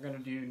through and we're going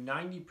to do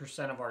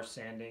 90% of our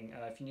sanding.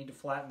 If you need to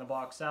flatten the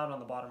box out on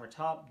the bottom or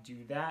top,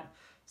 do that.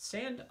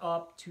 Sand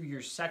up to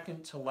your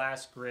second to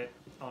last grit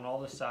on all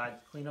the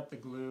sides. Clean up the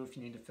glue if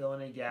you need to fill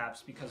in any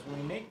gaps, because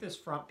when we make this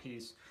front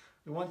piece,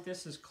 we want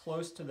this as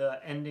close to the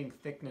ending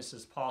thickness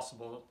as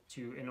possible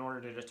in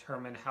order to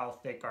determine how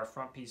thick our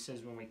front piece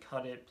is when we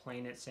cut it,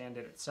 plane it, sand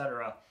it,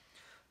 etc.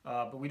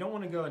 But we don't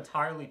want to go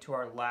entirely to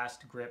our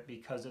last grip,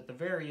 because at the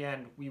very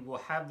end we will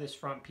have this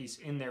front piece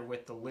in there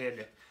with the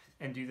lid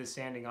and do the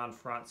sanding on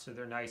front so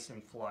they're nice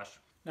and flush.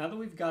 Now that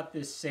we've got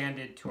this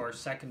sanded to our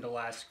second to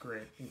last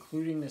grit,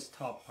 including this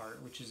top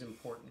part, which is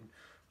important,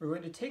 we're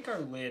going to take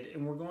our lid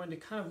and we're going to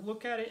kind of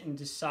look at it and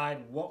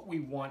decide what we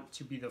want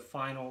to be the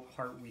final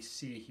part we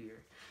see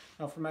here.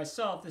 Now for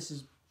myself, this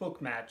is book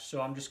match,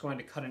 so I'm just going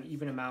to cut an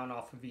even amount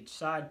off of each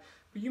side,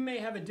 but you may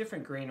have a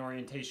different grain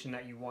orientation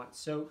that you want.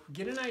 So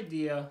get an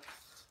idea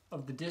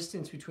of the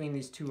distance between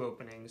these two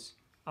openings.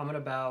 I'm at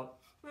about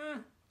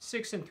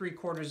 6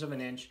 3/4 of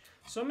an inch.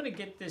 So I'm going to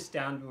get this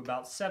down to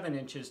about 7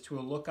 inches to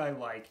a look I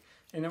like,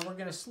 and then we're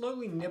going to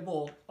slowly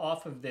nibble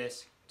off of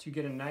this to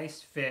get a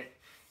nice fit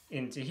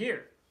into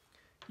here.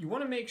 You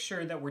want to make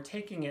sure that we're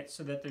taking it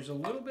so that there's a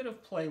little bit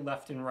of play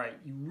left and right.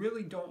 You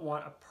really don't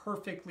want a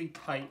perfectly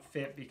tight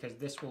fit, because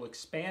this will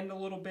expand a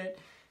little bit.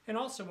 And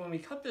also when we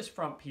cut this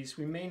front piece,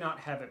 we may not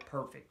have it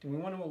perfect. And we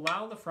want to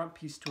allow the front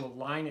piece to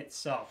align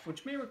itself,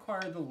 which may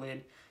require the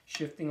lid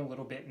shifting a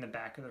little bit in the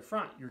back of the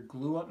front. Your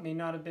glue up may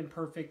not have been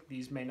perfect.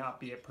 These may not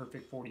be at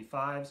perfect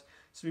 45s.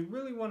 So we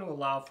really want to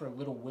allow for a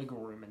little wiggle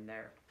room in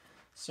there.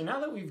 So now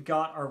that we've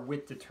got our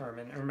width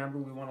determined, and remember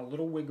we want a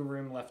little wiggle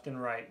room left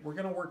and right, we're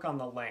going to work on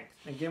the length.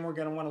 Again, we're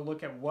going to want to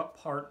look at what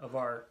part of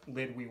our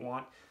lid we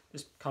want.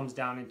 This comes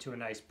down into a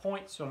nice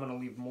point, so I'm going to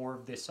leave more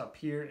of this up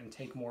here and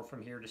take more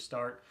from here to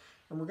start.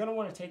 And we're going to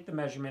want to take the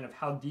measurement of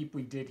how deep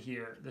we did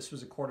here. This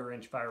was a 1/4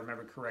 inch if I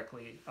remember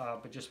correctly,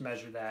 but just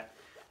measure that.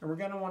 And we're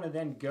going to want to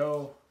then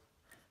go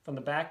from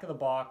the back of the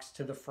box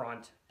to the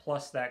front,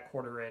 plus that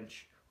 1/4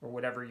 inch, or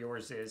whatever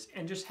yours is,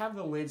 and just have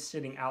the lid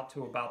sitting out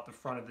to about the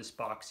front of this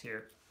box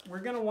here.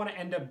 We're going to want to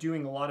end up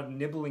doing a lot of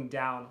nibbling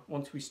down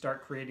once we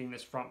start creating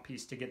this front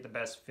piece to get the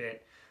best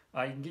fit.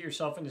 You can get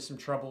yourself into some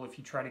trouble if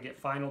you try to get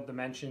final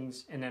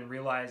dimensions and then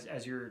realize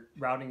as you're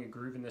routing a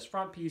groove in this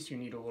front piece you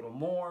need a little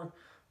more.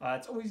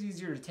 It's always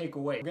easier to take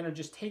away. We're going to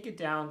just take it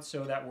down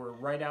so that we're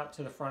right out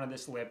to the front of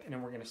this lip, and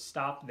then we're going to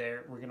stop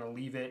there. We're going to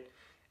leave it,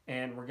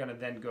 and we're going to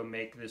then go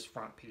make this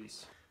front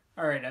piece.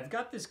 Alright, I've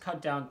got this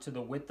cut down to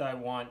the width I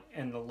want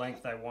and the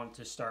length I want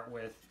to start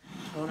with.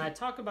 And when I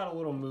talk about a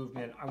little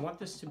movement, I want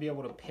this to be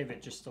able to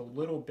pivot just a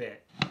little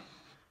bit.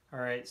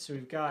 Alright, so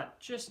we've got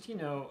just,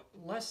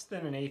 less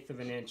than 1/8 of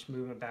an inch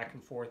movement back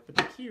and forth, but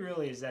the key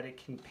really is that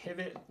it can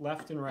pivot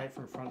left and right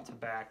from front to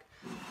back,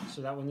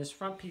 so that when this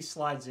front piece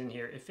slides in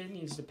here, if it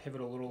needs to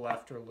pivot a little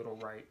left or a little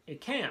right, it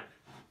can.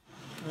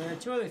 And there are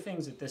two other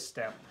things at this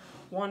step.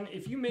 One,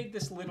 if you make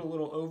this lid a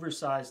little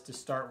oversized to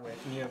start with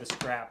and you have a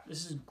scrap,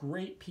 this is a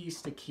great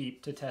piece to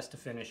keep to test a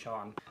finish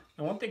on.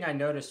 And one thing I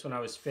noticed when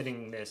I was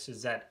fitting this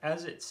is that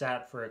as it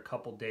sat for a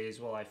couple days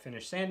while I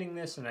finished sanding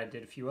this and I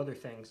did a few other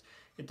things,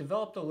 it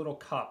developed a little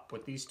cup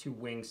with these two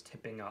wings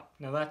tipping up.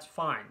 Now that's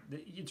fine.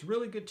 It's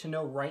really good to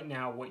know right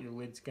now what your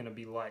lid's going to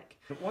be like.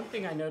 But one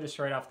thing I noticed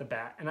right off the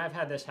bat, and I've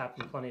had this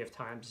happen plenty of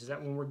times, is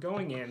that when we're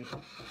going in,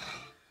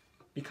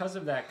 because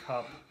of that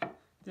cup,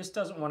 this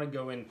doesn't want to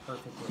go in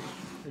perfectly.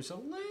 There's a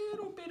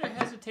little bit of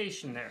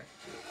hesitation there.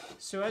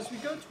 So as we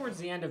go towards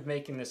the end of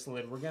making this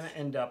lid, we're going to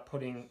end up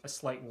putting a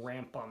slight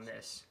ramp on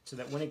this so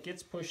that when it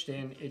gets pushed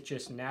in, it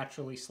just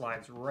naturally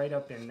slides right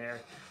up in there.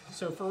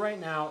 So for right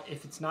now,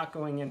 if it's not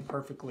going in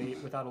perfectly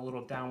without a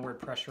little downward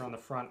pressure on the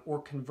front,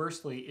 or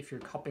conversely, if you're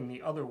cupping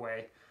the other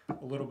way,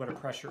 a little bit of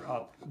pressure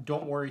up,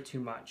 don't worry too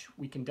much.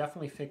 We can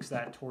definitely fix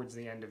that towards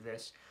the end of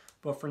this.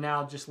 But for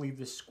now, just leave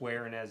this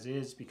square and as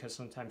is, because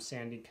sometimes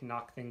sanding can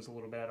knock things a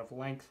little bit out of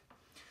length.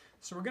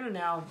 So we're going to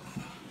now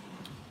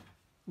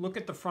look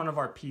at the front of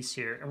our piece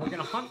here, and we're going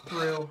to hunt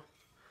through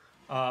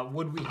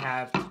wood we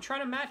have to try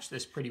to match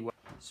this pretty well.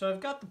 So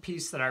I've got the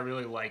piece that I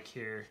really like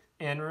here,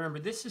 and remember,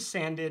 this is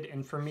sanded,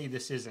 and for me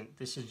this isn't.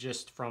 This is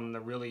just from the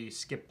really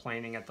skip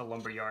planing at the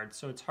lumber yard,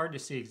 so it's hard to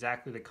see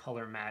exactly the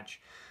color match.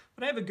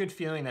 But I have a good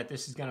feeling that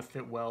this is going to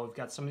fit well. We've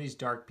got some of these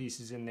dark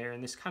pieces in there,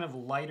 and this kind of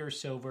lighter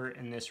silver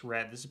and this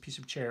red. This is a piece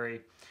of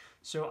cherry.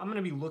 So I'm going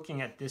to be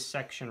looking at this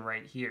section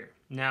right here.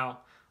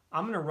 Now,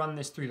 I'm going to run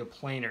this through the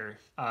planer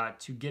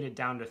to get it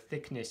down to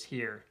thickness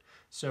here.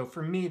 So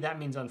for me, that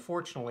means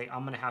unfortunately,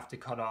 I'm going to have to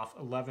cut off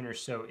 11 or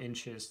so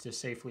inches to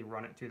safely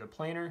run it through the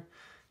planer.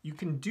 You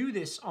can do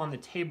this on the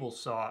table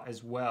saw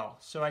as well.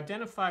 So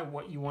identify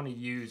what you want to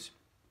use.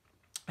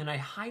 And I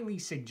highly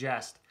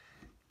suggest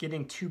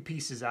getting 2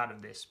 pieces out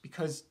of this,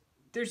 because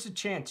there's a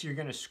chance you're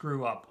going to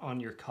screw up on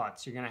your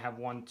cuts. You're going to have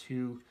one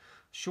too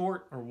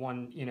short, or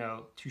one,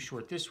 too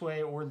short this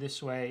way or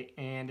this way,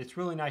 and it's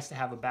really nice to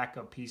have a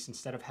backup piece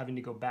instead of having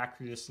to go back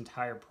through this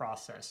entire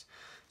process.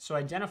 So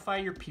identify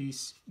your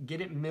piece,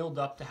 get it milled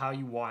up to how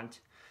you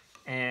want,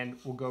 and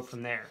we'll go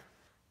from there.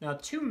 Now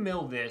to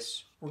mill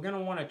this, we're going to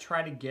want to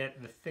try to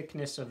get the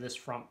thickness of this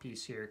front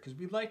piece here, because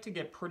we'd like to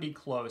get pretty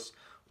close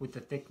with the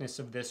thickness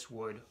of this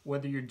wood,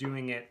 whether you're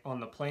doing it on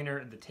the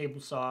planer, the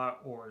table saw,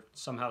 or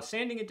somehow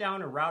sanding it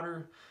down, or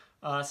router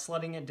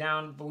sledding it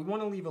down, but we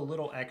want to leave a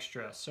little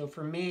extra. So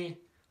for me, I'm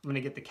going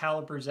to get the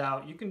calipers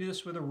out. You can do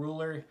this with a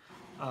ruler.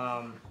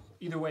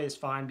 Either way is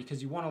fine,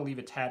 because you want to leave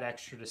a tad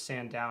extra to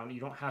sand down. You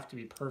don't have to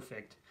be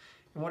perfect.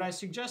 And what I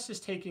suggest is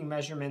taking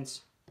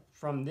measurements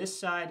from this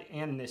side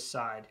and this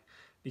side,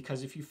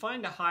 because if you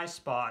find a high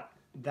spot,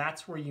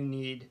 that's where you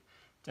need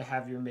to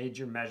have your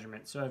major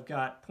measurement. So I've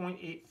got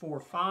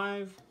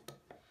 0.845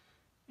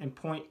 and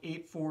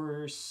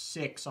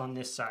 0.846 on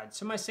this side.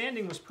 So my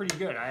sanding was pretty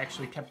good. I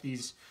actually kept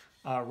these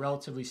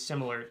relatively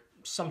similar.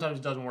 Sometimes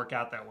it doesn't work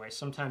out that way.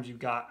 Sometimes you've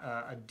got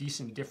a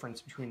decent difference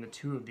between the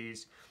two of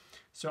these.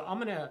 So I'm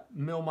gonna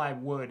mill my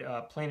wood,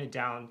 plane it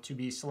down to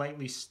be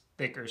slightly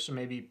thicker, so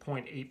maybe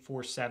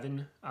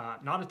 0.847,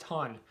 not a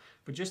ton,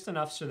 but just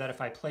enough so that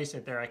if I place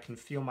it there, I can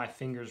feel my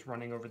fingers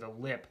running over the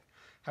lip.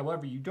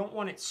 However, you don't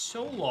want it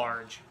so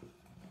large,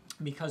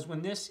 because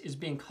when this is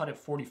being cut at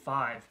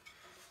 45,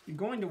 you're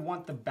going to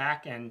want the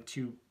back end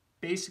to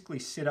basically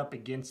sit up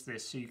against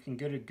this so you can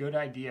get a good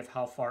idea of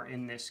how far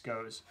in this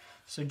goes.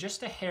 So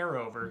just a hair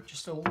over,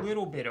 just a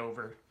little bit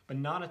over, but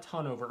not a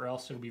ton over, or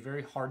else it'll be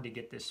very hard to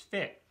get this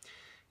fit.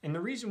 And the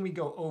reason we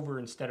go over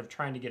instead of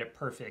trying to get it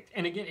perfect,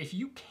 and again, if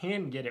you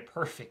can get it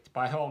perfect,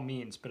 by all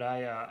means, but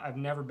I've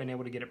never been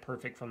able to get it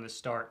perfect from the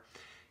start,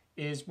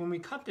 is when we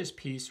cut this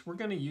piece, we're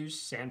going to use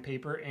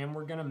sandpaper, and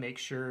we're going to make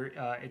sure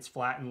it's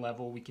flat and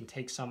level. We can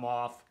take some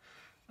off.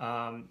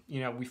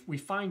 We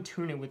fine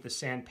tune it with the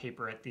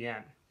sandpaper at the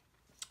end.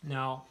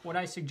 Now, what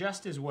I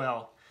suggest as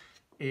well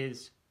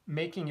is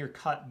making your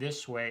cut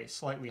this way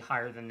slightly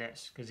higher than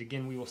this, because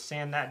again, we will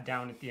sand that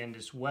down at the end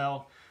as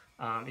well.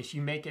 If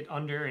you make it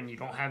under and you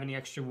don't have any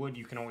extra wood,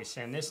 you can always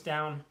sand this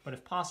down, but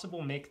if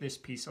possible, make this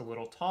piece a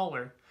little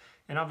taller.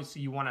 And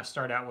obviously you want to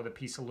start out with a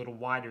piece a little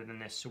wider than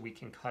this so we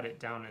can cut it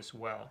down as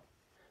well.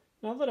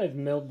 Now that I've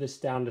milled this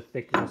down to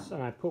thickness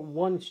and I put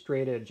one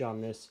straight edge on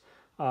this,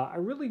 I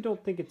really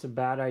don't think it's a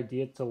bad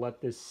idea to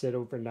let this sit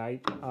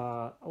overnight.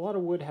 A lot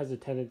of wood has a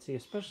tendency,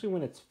 especially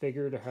when it's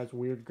figured or has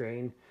weird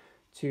grain,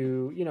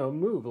 to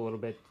move a little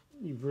bit.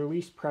 You've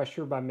released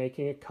pressure by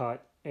making a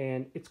cut,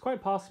 and it's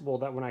quite possible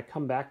that when I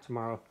come back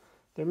tomorrow,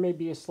 there may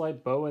be a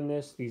slight bow in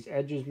this. These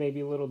edges may be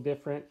a little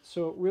different.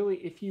 So really,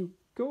 if you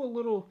go a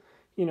little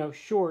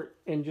short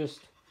and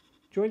just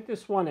joint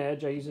this one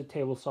edge, I use a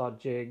table saw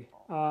jig,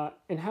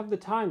 and have the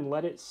time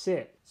let it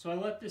sit. So I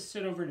let this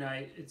sit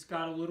overnight. It's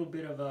got a little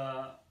bit of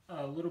a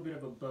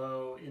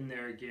bow in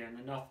there again,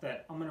 enough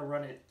that I'm gonna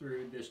run it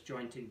through this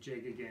jointing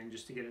jig again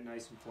just to get it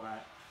nice and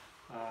flat.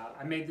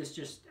 I made this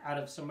just out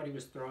of somebody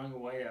was throwing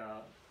away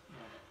a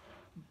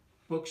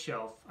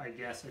bookshelf, I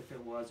guess, if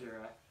it was,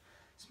 or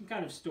some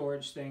kind of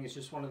storage thing. It's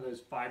just one of those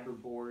fiber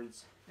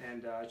boards,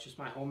 and it's just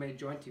my homemade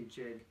jointing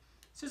jig.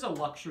 This is a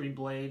luxury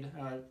blade.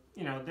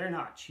 They're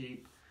not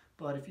cheap,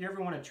 but if you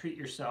ever want to treat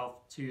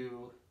yourself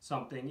to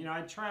something,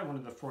 I'd try one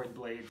of the Freud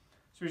blades.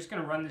 So we're just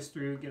going to run this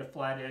through, get a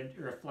flat edge,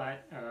 or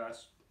a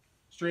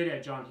straight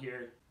edge on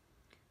here.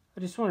 I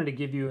just wanted to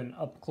give you an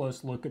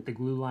up-close look at the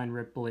glue line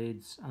rip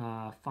blade's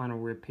final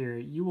rip here.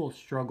 You will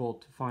struggle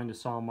to find a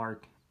saw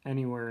mark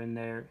anywhere in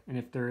there, and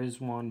if there is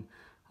one,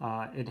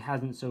 it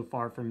hasn't so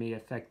far for me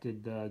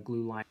affected the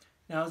glue line.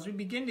 Now as we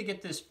begin to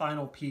get this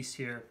final piece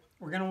here,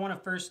 we're going to want to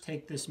first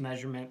take this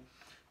measurement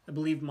I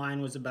believe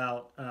mine was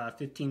about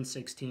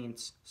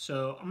 15/16.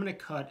 So I'm gonna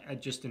cut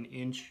at just an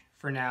inch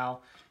for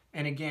now.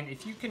 And again,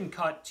 if you can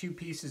cut 2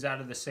 pieces out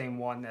of the same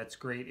one, that's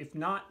great. If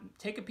not,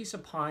 take a piece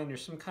of pine or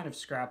some kind of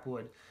scrap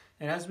wood,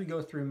 and as we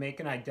go through, make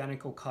an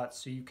identical cut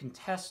so you can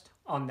test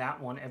on that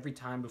one every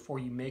time before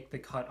you make the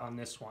cut on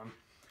this one.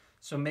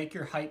 So make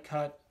your height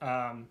cut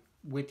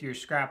with your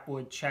scrap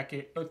wood, check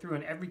it, go through,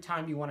 and every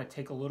time you want to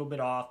take a little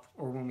bit off,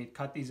 or when we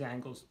cut these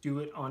angles, do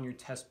it on your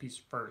test piece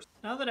first.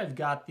 Now that I've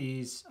got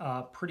these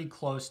pretty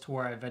close to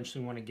where I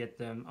eventually want to get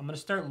them, I'm going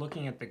to start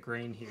looking at the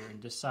grain here and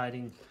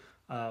deciding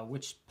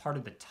which part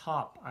of the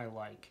top I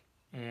like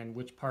and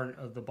which part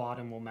of the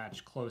bottom will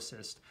match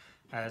closest.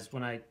 As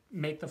when I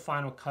make the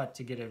final cut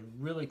to get it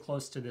really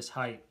close to this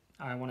height,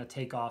 I want to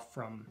take off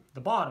from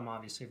the bottom.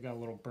 Obviously I've got a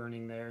little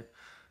burning there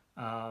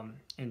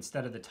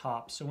instead of the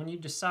top. So when you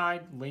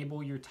decide,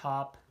 label your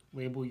top,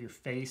 label your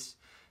face,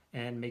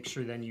 and make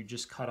sure then you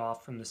just cut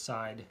off from the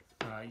side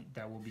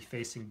that will be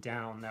facing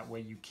down. That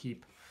way you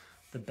keep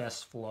the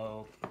best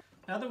flow.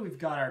 Now that we've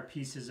got our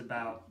pieces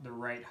about the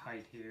right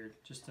height here,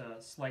 just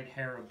a slight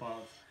hair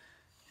above,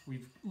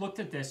 we've looked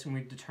at this and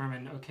we've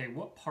determined, okay,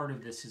 what part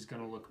of this is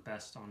going to look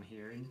best on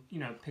here? And, you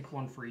know, pick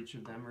one for each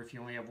of them, or if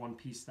you only have one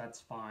piece, that's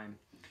fine.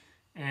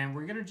 And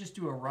we're going to just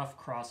do a rough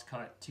cross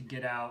cut to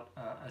get out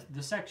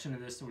the section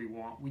of this that we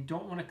want. We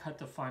don't want to cut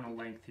the final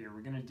length here.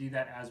 We're going to do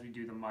that as we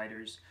do the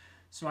miters.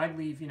 So I'd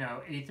leave, you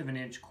know, 1/8 of an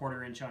inch,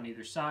 1/4 inch on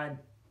either side,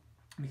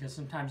 because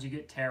sometimes you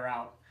get tear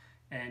out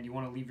and you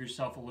want to leave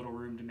yourself a little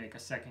room to make a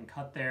second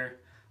cut there.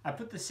 I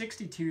put the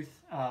 60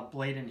 tooth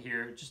blade in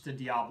here, just a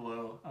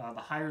Diablo. The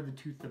higher the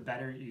tooth, the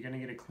better. You're going to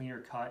get a cleaner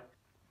cut.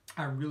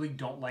 I really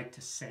don't like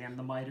to sand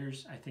the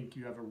miters. I think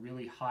you have a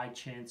really high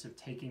chance of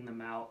taking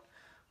them out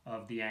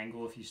of the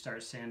angle if you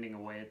start sanding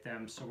away at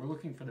them. So we're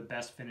looking for the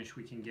best finish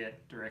we can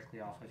get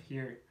directly off of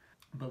here.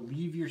 But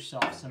leave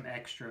yourself some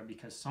extra,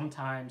 because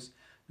sometimes,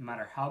 no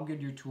matter how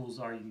good your tools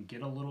are, you can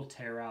get a little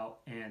tear out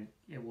and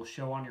it will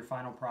show on your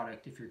final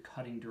product if you're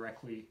cutting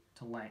directly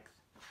to length.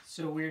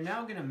 So we're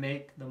now going to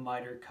make the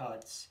miter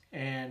cuts,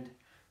 and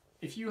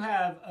if you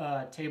have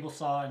a table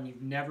saw and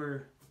you've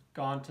never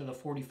gone to the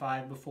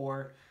 45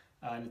 before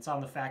and it's on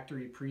the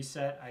factory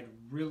preset, I'd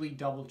really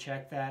double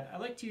check that. I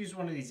like to use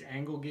one of these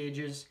angle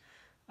gauges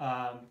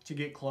to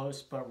get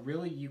close, but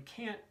really you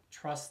can't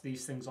trust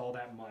these things all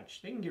that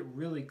much. They can get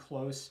really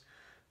close.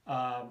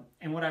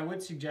 And what I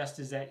would suggest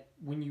is that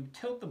when you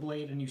tilt the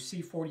blade and you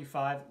see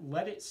 45,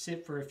 let it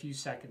sit for a few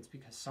seconds,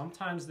 because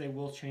sometimes they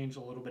will change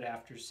a little bit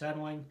after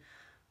settling.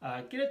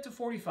 Get it to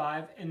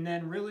 45 and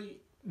then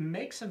really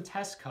make some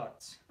test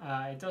cuts.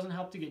 It doesn't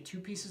help to get 2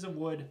 pieces of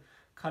wood,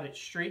 cut it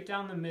straight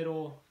down the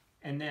middle,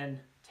 and then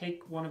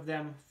take one of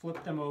them,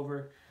 flip them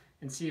over,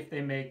 and see if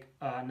they make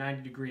a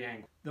 90-degree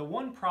angle. The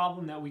one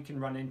problem that we can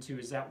run into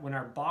is that when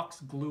our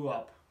box glue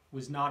up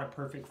was not a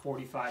perfect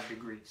 45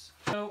 degrees.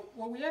 So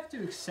what we have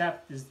to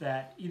accept is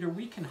that either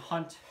we can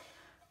hunt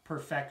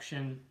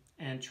perfection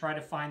and try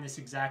to find this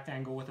exact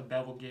angle with a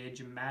bevel gauge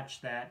and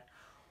match that,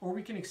 or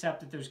we can accept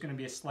that there's going to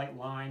be a slight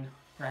line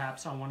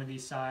perhaps on one of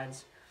these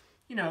sides.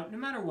 You know, no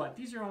matter what,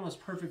 these are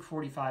almost perfect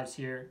 45s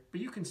here,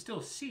 but you can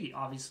still see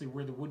obviously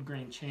where the wood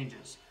grain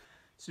changes.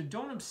 So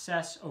don't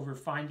obsess over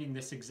finding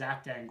this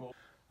exact angle.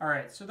 All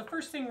right, so the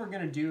first thing we're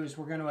going to do is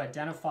we're going to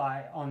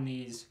identify on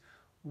these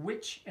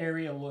which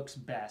area looks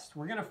best.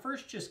 We're going to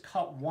first just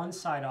cut one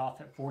side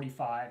off at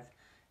 45,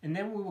 and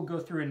then we will go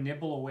through and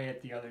nibble away at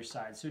the other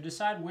side. So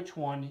decide which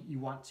one you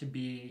want to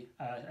be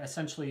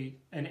essentially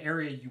an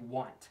area you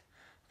want,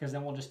 because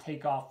then we'll just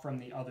take off from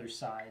the other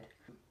side.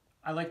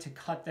 I like to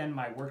cut then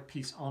my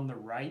workpiece on the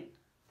right.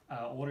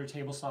 Older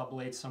table saw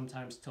blades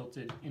sometimes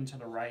tilted into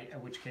the right,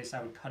 in which case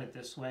I would cut it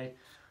this way.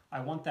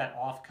 I want that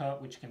off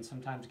cut, which can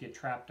sometimes get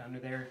trapped under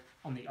there,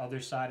 on the other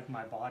side of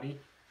my body.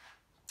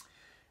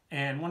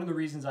 And one of the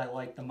reasons I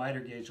like the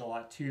miter gauge a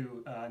lot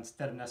too,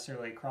 instead of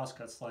necessarily a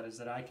crosscut sled, is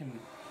that I can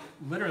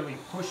literally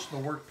push the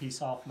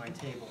workpiece off my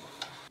table.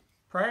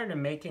 Prior to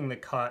making the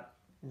cut,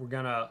 we're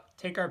gonna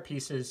take our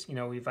pieces, you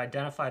know, we've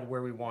identified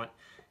where we want,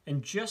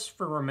 and just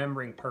for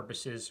remembering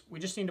purposes, we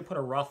just need to put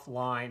a rough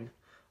line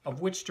of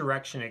which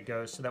direction it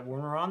goes, so that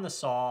when we're on the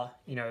saw,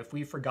 you know, if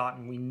we've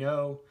forgotten, we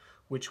know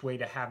which way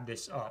to have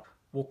this up.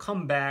 We'll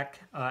come back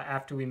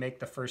after we make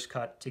the first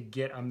cut to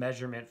get a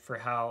measurement for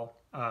how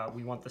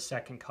we want the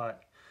second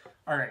cut.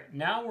 All right,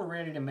 now we're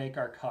ready to make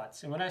our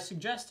cuts. And what I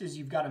suggest is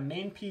you've got a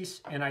main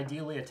piece and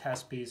ideally a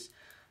test piece.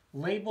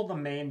 Label the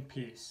main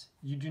piece.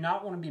 You do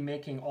not want to be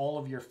making all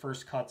of your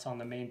first cuts on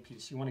the main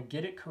piece. You want to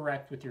get it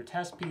correct with your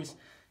test piece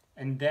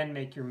and then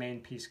make your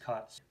main piece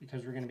cuts,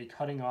 because we're going to be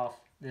cutting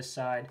off this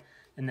side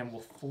and then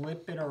we'll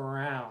flip it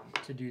around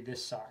to do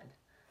this side.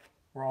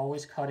 We're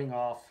always cutting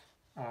off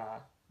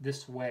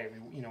this way.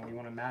 We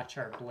want to match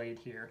our blade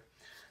here.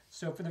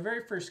 So for the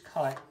very first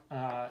cut,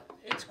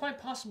 it's quite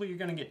possible you're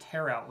going to get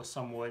tear out with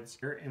some woods.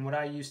 And what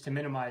I use to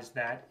minimize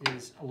that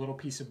is a little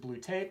piece of blue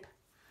tape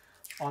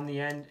on the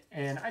end.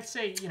 And I'd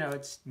say, you know,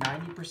 it's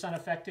 90%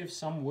 effective.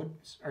 Some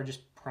woods are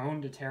just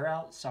prone to tear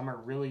out. Some are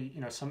really,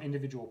 you know, some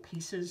individual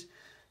pieces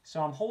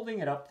So I'm holding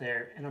it up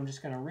there, and I'm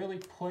just going to really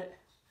put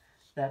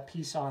that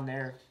piece on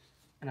there,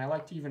 and I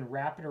like to even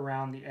wrap it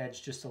around the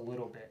edge just a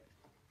little bit.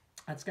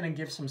 That's going to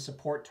give some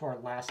support to our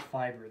last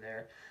fiber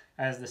there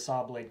as the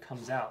saw blade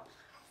comes out.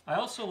 I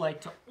also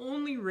like to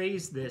only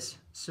raise this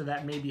so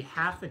that maybe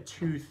half a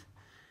tooth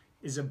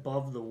is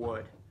above the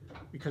wood,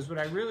 because what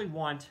I really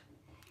want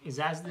is,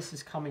 as this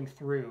is coming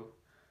through,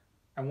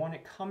 I want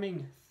it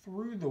coming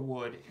through the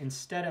wood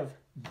instead of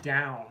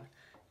down.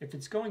 If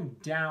it's going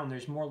down,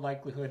 there's more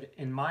likelihood,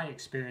 in my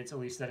experience at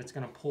least, that it's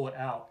going to pull it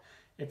out.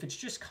 If it's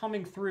just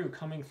coming through,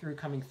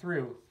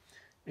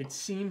 it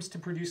seems to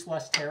produce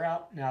less tear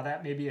out. Now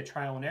that may be a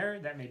trial and error,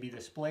 that may be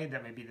this blade,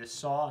 that may be this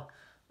saw,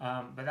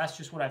 but that's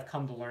just what I've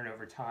come to learn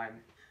over time.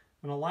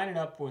 I'm going to line it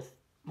up with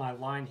my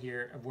line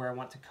here of where I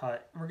want to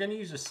cut. We're going to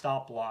use a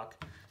stop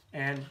block,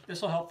 and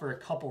this will help for a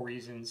couple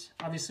reasons.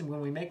 Obviously, when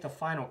we make the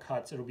final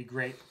cuts, it'll be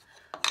great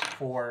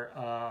for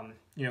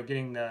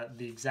getting the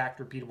exact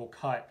repeatable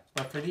cut.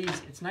 But for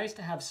these, it's nice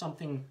to have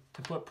something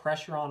to put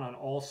pressure on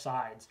all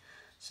sides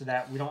so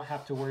that we don't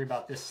have to worry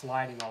about this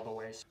sliding all the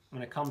way. So I'm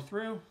going to come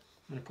through, I'm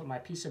going to put my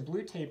piece of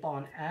blue tape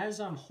on as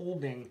I'm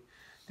holding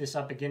this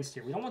up against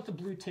here. We don't want the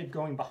blue tape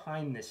going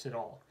behind this at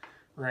all,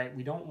 right?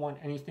 We don't want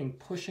anything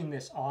pushing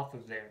this off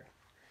of there.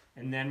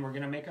 And then we're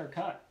going to make our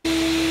cut.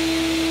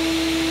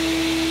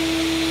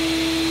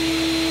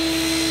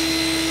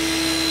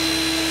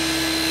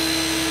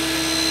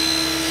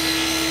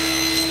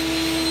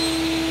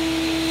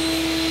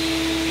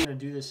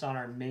 On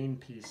our main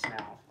piece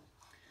now,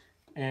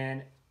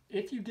 and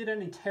if you get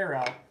any tear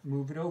out,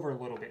 move it over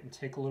a little bit and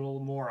take a little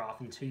more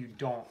off until you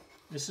don't.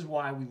 This is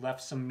why we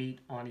left some meat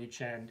on each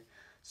end,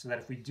 so that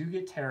if we do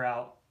get tear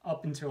out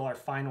up until our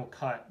final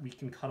cut, we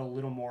can cut a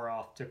little more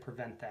off to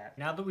prevent that.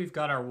 Now that we've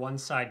got our one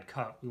side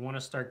cut, we want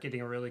to start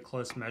getting a really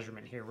close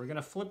measurement here. We're going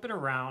to flip it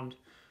around.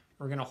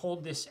 We're going to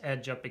hold this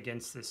edge up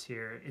against this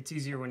here. It's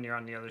easier when you're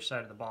on the other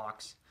side of the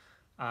box,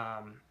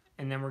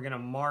 and then we're going to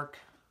mark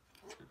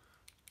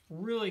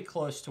really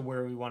close to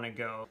where we want to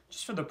go.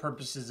 Just for the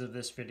purposes of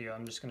this video,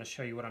 I'm just going to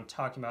show you what I'm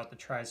talking about, the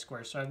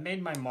tri-square. So I've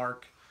made my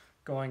mark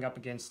going up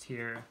against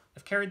here.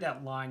 I've carried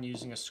that line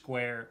using a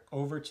square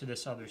over to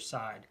this other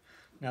side.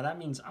 Now that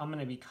means I'm going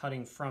to be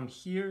cutting from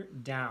here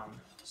down.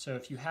 So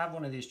if you have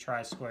one of these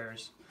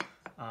tri-squares,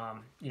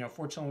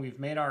 fortunately we've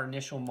made our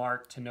initial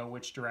mark to know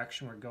which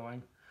direction we're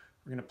going.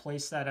 We're going to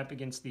place that up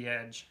against the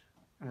edge,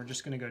 and we're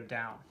just going to go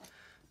down,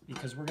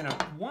 because we're going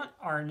to want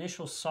our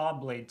initial saw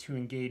blade to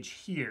engage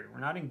here. We're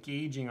not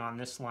engaging on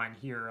this line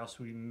here, or else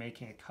we'd be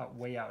making a cut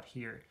way out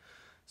here.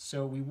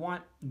 So we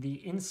want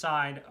the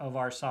inside of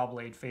our saw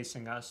blade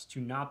facing us to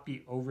not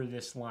be over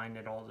this line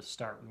at all to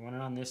start. We want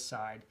it on this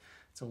side.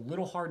 It's a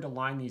little hard to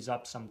line these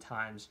up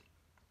sometimes.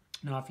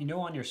 Now, if you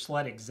know on your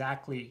sled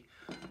exactly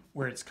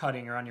where it's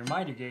cutting, or on your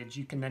miter gauge,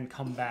 you can then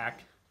come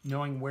back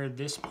knowing where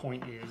this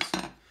point is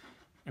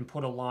and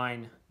put a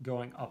line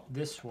going up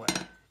this way.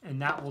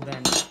 And that will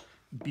then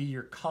be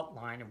your cut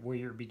line of where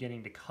you're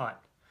beginning to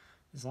cut.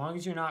 As long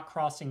as you're not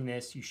crossing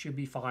this, you should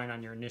be fine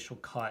on your initial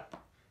cut,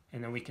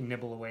 and then we can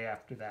nibble away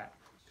after that.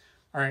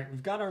 All right,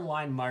 we've got our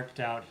line marked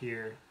out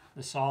here.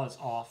 The saw is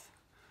off.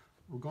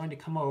 We're going to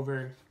come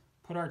over,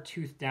 put our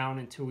tooth down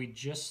until we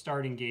just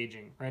start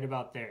engaging, right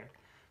about there.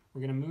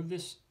 We're going to move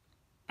this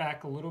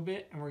back a little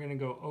bit, and we're going to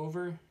go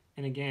over,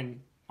 and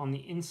again, on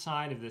the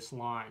inside of this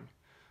line.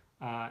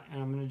 And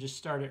I'm going to just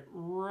start it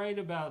right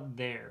about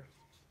there.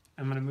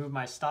 I'm going to move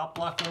my stop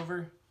block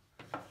over,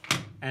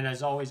 and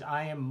as always,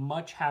 I am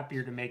much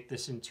happier to make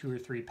this in 2 or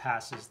 3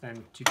 passes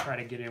than to try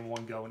to get in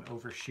one go and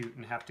overshoot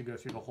and have to go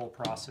through the whole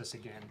process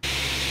again.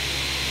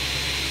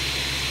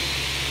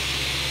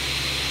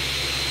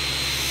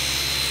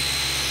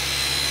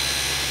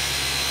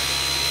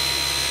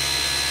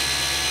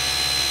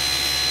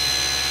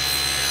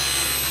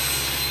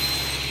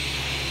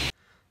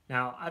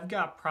 Now, I've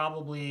got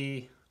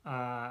probably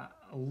a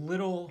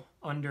little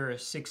under a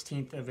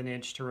 1/16 of an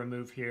inch to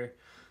remove here.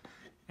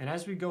 And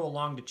as we go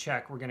along to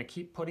check, we're going to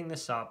keep putting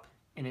this up,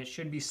 and it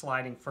should be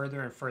sliding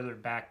further and further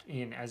back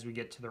in as we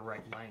get to the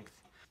right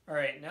length. All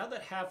right, now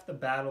that half the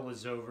battle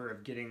is over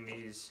of getting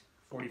these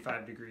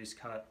 45 degrees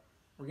cut,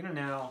 we're going to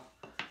now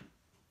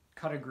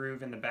cut a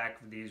groove in the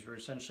back of these. We're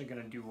essentially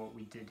going to do what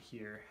we did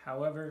here.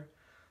 However,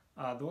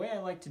 the way I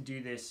like to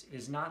do this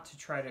is not to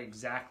try to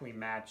exactly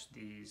match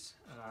these.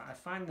 I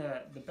find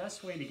that the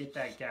best way to get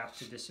that gap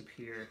to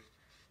disappear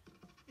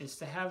is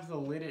to have the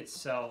lid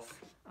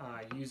itself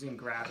using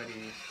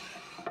gravity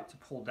to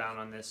pull down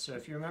on this. So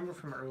if you remember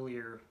from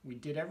earlier, we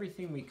did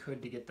everything we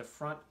could to get the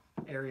front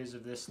areas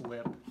of this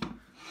lip,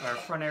 or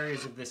front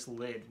areas of this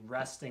lid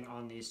resting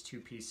on these 2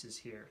 pieces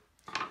here.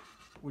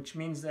 Which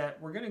means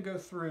that we're going to go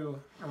through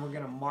and we're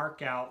going to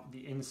mark out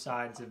the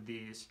insides of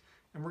these.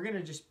 And we're going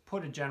to just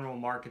put a general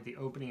mark at the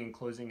opening and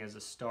closing as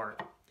a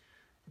start.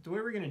 But the way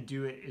we're going to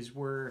do it is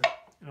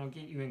and I'll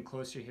get you in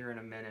closer here in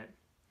a minute,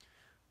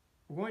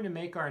 we're going to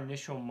make our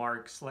initial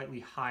mark slightly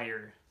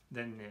higher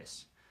than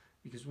this.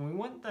 because when we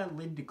want that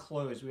lid to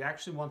close, we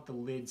actually want the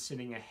lid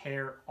sitting a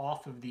hair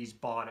off of these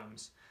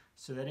bottoms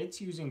so that it's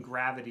using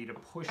gravity to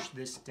push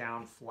this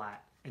down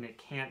flat and it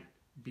can't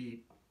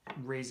be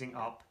raising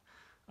up.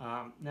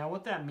 Now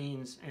what that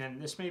means,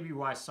 and this may be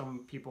why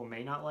some people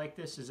may not like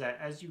this, is that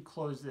as you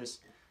close this,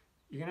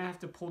 you're going to have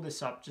to pull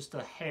this up just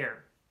a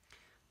hair.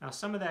 Now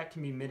some of that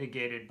can be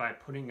mitigated by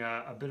putting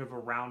a bit of a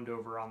round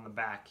over on the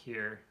back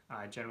here.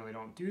 I generally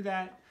don't do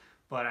that,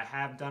 but I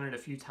have done it a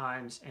few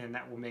times and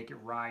that will make it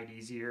ride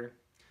easier.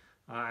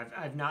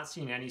 I've not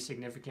seen any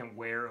significant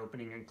wear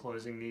opening and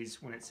closing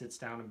these when it sits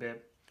down a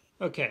bit.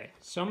 Okay,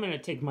 so I'm going to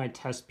take my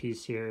test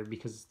piece here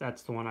because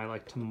that's the one I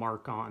like to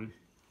mark on.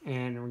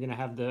 And we're going to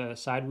have the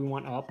side we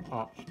want up.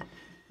 And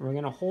we're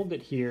going to hold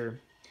it here.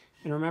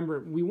 And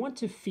remember, we want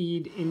to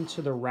feed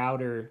into the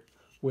router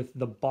with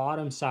the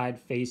bottom side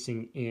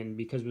facing in,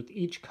 because with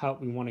each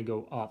cut we want to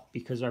go up,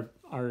 because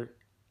our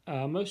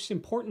most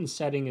important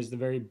setting is the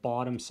very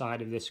bottom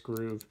side of this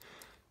groove.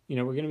 You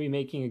know, we're going to be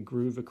making a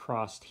groove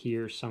across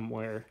here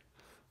somewhere.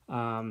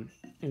 And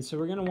so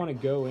we're going to want to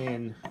go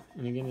in,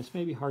 and again, this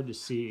may be hard to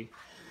see,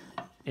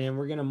 and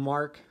we're going to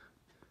mark,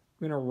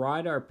 we're going to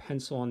ride our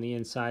pencil on the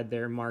inside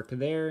there, mark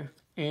there,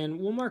 and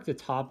we'll mark the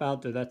top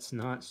out, though that's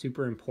not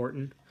super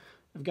important.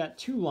 I've got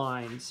two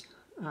lines.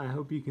 I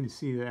hope you can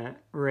see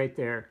that right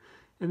there.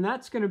 And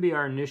that's going to be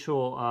our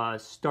initial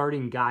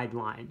starting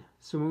guideline.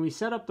 So when we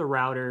set up the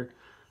router,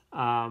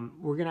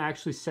 we're going to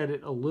actually set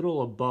it a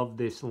little above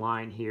this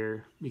line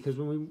here, because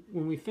when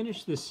we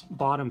finish this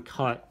bottom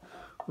cut,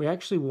 we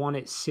actually want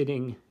it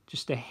sitting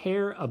just a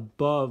hair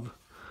above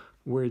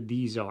where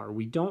these are.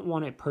 We don't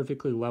want it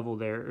perfectly level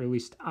there, or at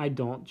least I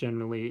don't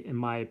generally, in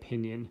my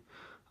opinion.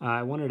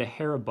 I want it a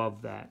hair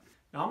above that.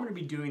 Now I'm going to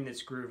be doing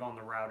this groove on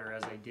the router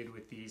as I did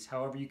with these.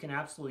 However, you can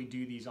absolutely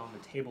do these on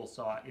the table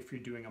saw if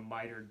you're doing a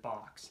mitered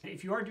box.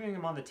 If you are doing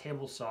them on the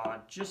table saw,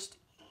 just,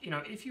 you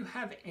know, if you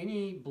have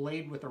any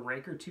blade with a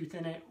raker tooth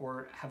in it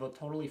or have a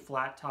totally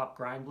flat top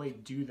grind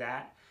blade, do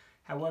that.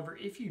 However,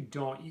 if you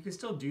don't, you can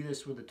still do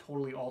this with a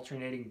totally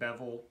alternating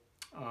bevel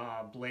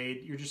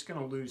blade. You're just going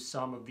to lose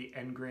some of the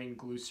end grain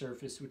glue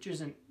surface, which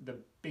isn't the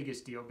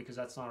biggest deal because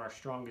that's not our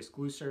strongest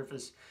glue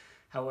surface.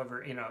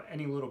 However, you know,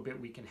 any little bit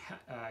we can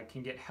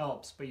get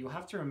helps, but you'll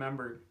have to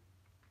remember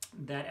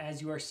that as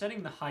you are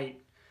setting the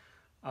height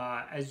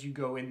as you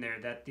go in there,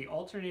 that the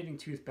alternating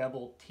tooth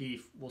bevel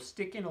teeth will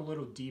stick in a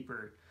little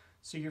deeper.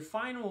 So your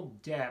final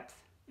depth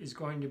is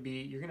going to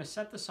be, you're going to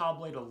set the saw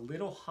blade a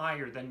little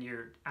higher than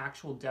your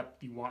actual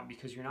depth you want,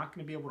 because you're not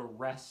going to be able to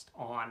rest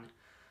on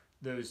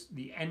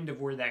the end of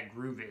where that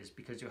groove is,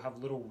 because you'll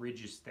have little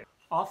ridges there.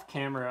 Off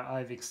camera,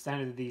 I've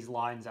extended these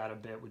lines out a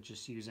bit with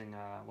just using,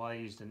 well, I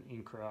used an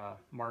Incra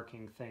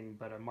marking thing,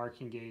 but a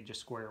marking gauge, a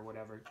square, or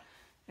whatever.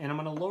 And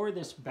I'm going to lower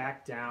this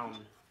back down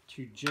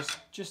to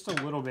just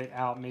a little bit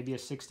out, maybe a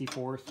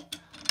 64th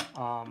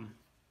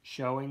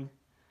showing.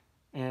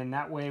 And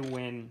that way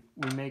when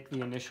we make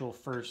the initial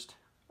first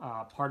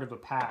part of a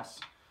pass,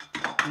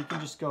 we can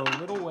just go a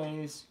little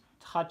ways,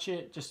 touch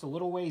it just a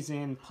little ways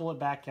in, pull it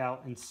back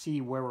out, and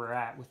see where we're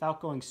at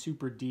without going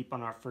super deep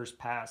on our first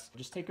pass.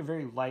 Just take a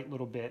very light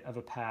little bit of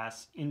a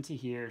pass into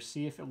here,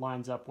 see if it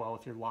lines up well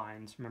with your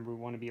lines. Remember, we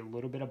want to be a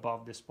little bit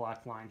above this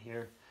black line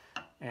here.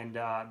 And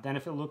then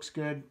if it looks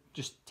good,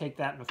 just take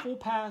that in a full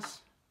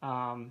pass.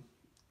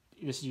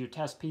 This is your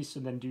test piece, so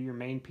then do your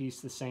main piece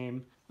the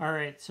same. All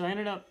right, so I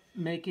ended up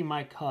making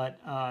my cut,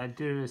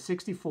 did it a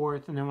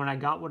 64th, and then when I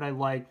got what I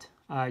liked,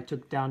 I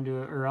took down to,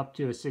 or up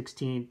to a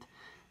 16th.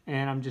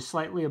 And I'm just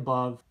slightly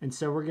above. And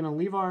so we're gonna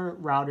leave our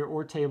router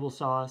or table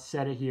saw,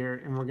 set it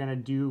here, and we're gonna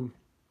do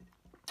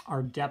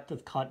our depth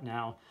of cut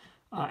now.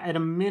 At a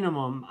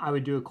minimum, I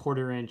would do a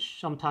 1/4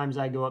 inch. Sometimes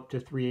I go up to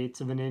 3/8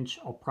 of an inch.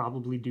 I'll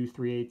probably do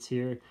 3/8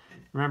 here.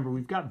 Remember,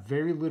 we've got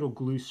very little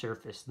glue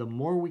surface. The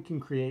more we can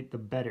create, the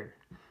better.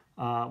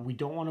 We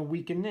don't wanna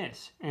weaken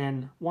this.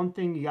 And one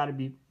thing you gotta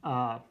be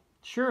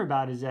sure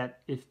about is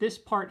that if this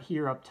part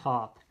here up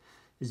top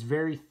is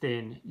very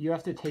thin, you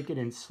have to take it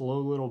in slow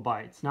little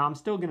bites. Now I'm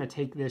still gonna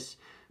take this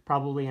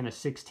probably in a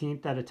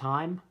 16th at a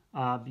time,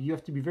 but you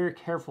have to be very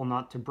careful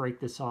not to break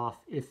this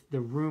off if the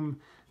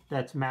room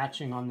that's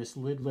matching on this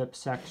lid lip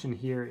section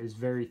here is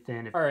very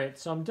thin. All right,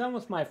 so I'm done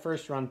with my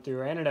first run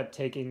through. I ended up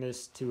taking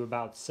this to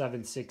about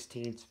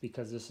 7/16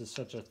 because this is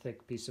such a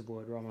thick piece of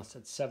wood. We're almost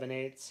at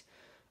 7/8.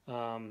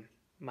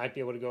 Might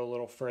be able to go a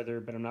little further,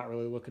 but I'm not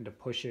really looking to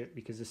push it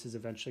because this is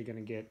eventually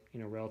gonna get,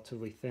 you know,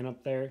 relatively thin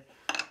up there.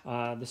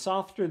 The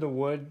softer the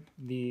wood,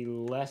 the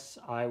less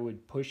I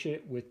would push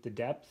it with the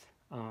depth.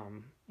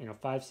 You know,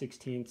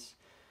 5/16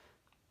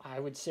 I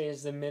would say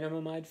is the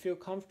minimum I'd feel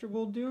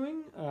comfortable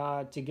doing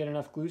to get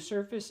enough glue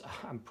surface.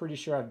 I'm pretty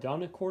sure I've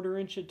done a 1/4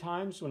 inch at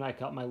times when I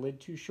cut my lid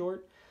too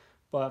short,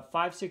 but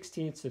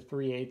 5/16 to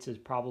 3/8 is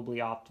probably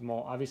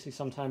optimal. Obviously,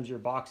 sometimes your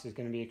box is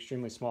going to be an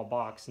extremely small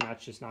box, and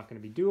that's just not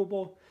going to be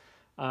doable.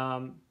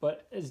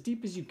 But as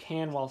deep as you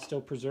can while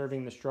still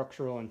preserving the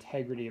structural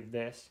integrity of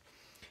this.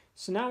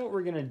 So now what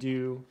we're gonna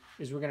do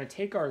is we're gonna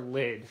take our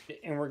lid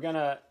and we're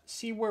gonna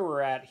see where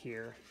we're at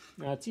here.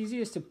 Now it's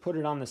easiest to put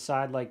it on the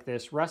side like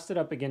this, rest it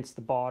up against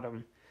the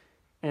bottom,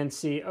 and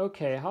see,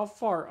 okay, how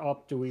far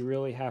up do we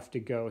really have to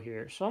go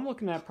here? So I'm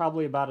looking at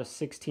probably about a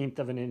 1/16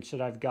 of an inch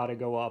that I've got to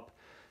go up.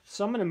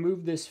 So I'm going to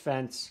move this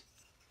fence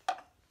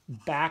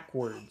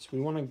backwards.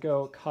 We want to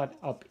go cut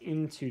up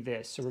into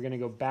this, so we're going to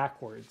go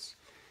backwards.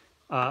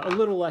 A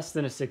little less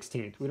than a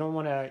 1/16. We don't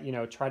want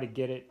to, try to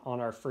get it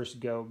on our first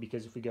go,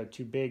 because if we go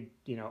too big,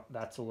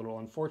 that's a little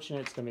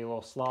unfortunate. It's going to be a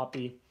little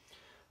sloppy.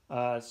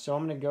 So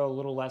I'm going to go a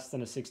little less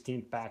than a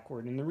 1/16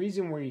 backward. And the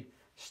reason we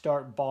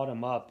start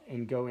bottom up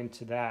and go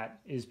into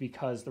that is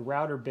because the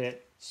router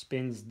bit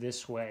spins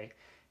this way,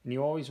 and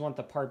you always want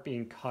the part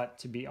being cut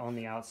to be on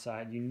the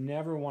outside. You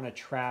never want to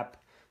trap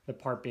the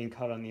part being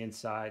cut on the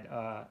inside.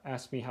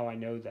 Ask me how I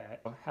know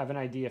that. Have an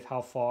idea of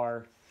how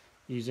far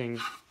using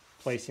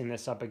placing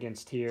this up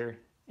against here,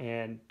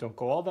 and don't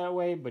go all that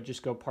way, but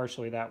just go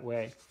partially that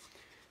way.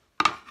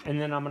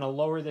 And then I'm going to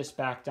lower this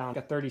back down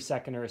a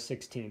 32nd or a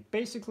 1/16.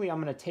 Basically, I'm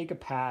going to take a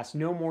pass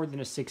no more than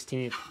a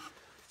 1/16.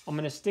 I'm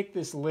going to stick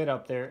this lid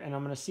up there, and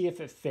I'm going to see if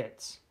it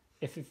fits.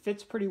 If it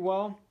fits pretty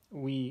well,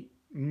 we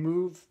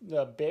move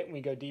the bit and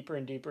we go deeper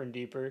and deeper and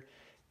deeper,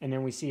 and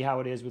then we see how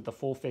it is with the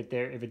full fit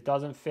there. If it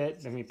doesn't fit,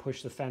 then we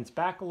push the fence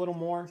back a little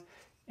more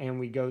and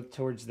we go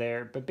towards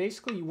there. But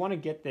basically, you want to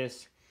get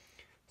this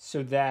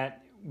so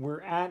that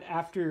we're at,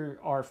 after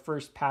our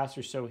first pass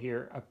or so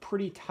here, a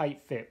pretty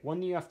tight fit. One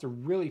that you have to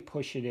really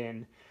push it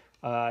in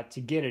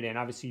to get it in.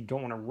 Obviously, you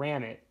don't want to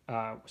ram it.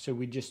 So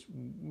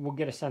we'll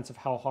get a sense of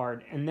how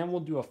hard. And then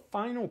we'll do a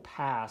final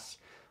pass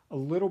a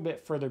little bit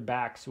further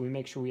back, so we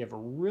make sure we have a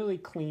really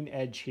clean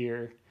edge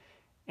here.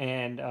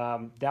 And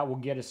that will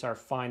get us our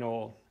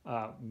final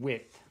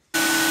width.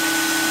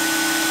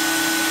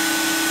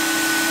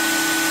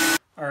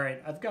 All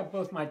right, I've got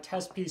both my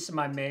test piece and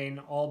my main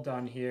all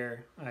done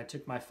here. I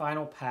took my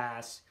final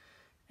pass.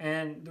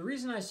 And the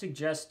reason I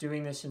suggest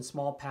doing this in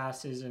small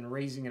passes and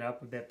raising it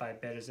up a bit by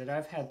bit is that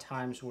I've had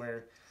times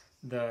where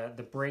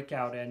the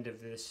breakout end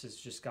of this has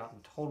just gotten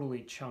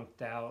totally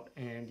chunked out,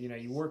 and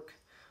you work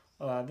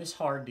this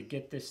hard to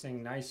get this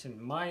thing nice and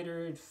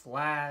mitered,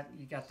 flat.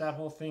 You got that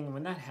whole thing, and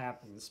when that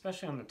happens,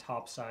 especially on the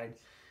top side,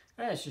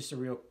 it's just a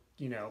real,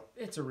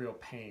 it's a real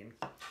pain.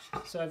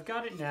 So I've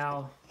got it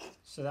now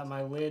so that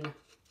my lid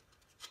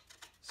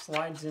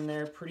slides in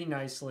there pretty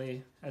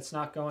nicely. That's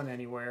not going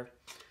anywhere.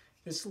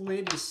 This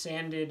lid is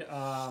sanded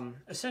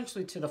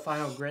essentially to the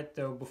final grit,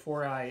 though.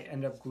 Before I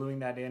end up gluing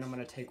that in, I'm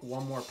going to take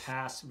one more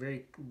pass,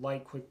 very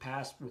light, quick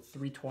pass with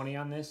 320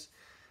 on this.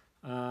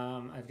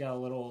 I've got a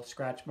little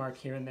scratch mark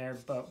here and there,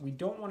 but we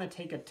don't want to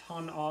take a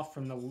ton off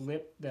from the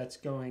lip that's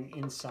going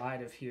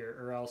inside of here,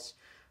 or else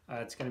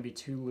it's going to be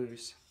too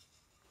loose.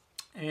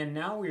 And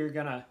now we're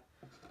going to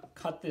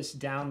cut this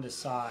down to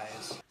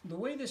size. The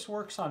way this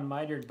works on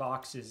mitered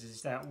boxes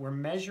is that we're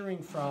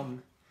measuring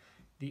from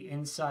the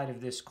inside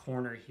of this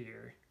corner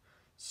here.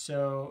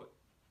 So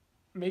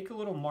make a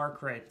little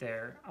mark right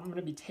there. I'm going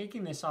to be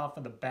taking this off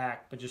of the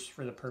back, but just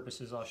for the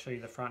purposes, I'll show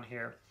you the front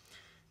here.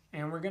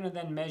 And we're going to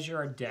then measure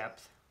our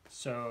depth.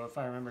 So if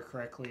I remember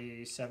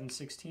correctly,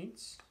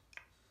 7/16.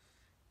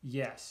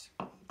 Yes.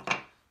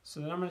 So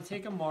then I'm going to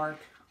take a mark.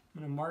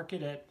 I'm going to mark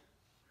it at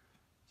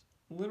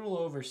a little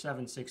over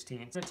 7/16. I'm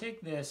going to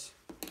take this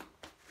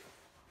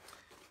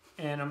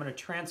and I'm going to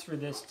transfer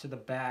this to the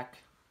back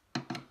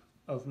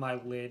of my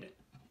lid.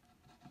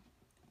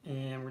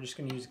 And we're just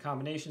going to use a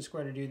combination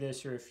square to do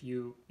this, or if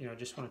you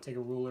just want to take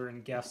a ruler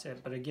and guess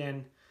it. But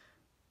again,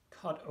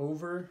 cut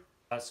over.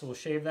 So we'll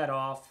shave that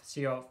off,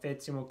 see how it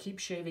fits, and we'll keep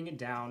shaving it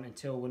down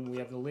until when we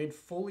have the lid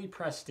fully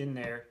pressed in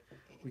there,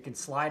 we can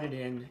slide it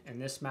in,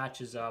 and this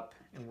matches up,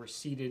 and we're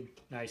seated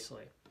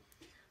nicely.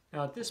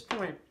 Now at this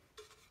point,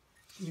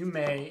 you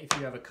may, if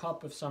you have a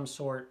cup of some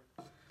sort,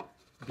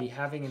 be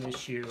having an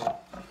issue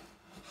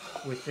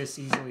with this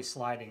easily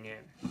sliding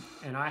in.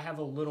 And I have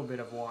a little bit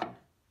of one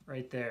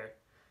right there.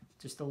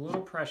 Just a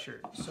little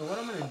pressure. So what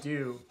I'm going to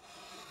do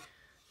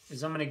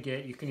is I'm going to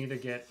get, you can either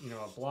get,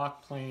 a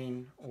block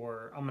plane,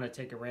 or I'm going to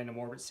take a random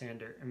orbit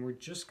sander, and we're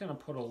just going to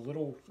put a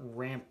little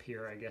ramp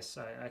here, I guess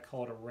I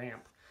call it a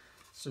ramp,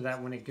 so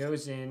that when it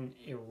goes in,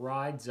 it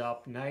rides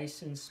up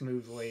nice and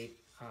smoothly,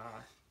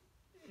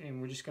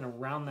 and we're just going to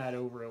round that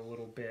over a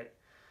little bit.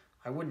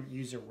 I wouldn't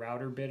use a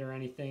router bit or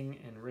anything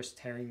and risk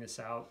tearing this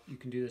out. You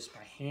can do this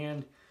by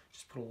hand.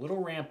 Just put a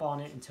little ramp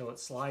on it until it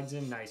slides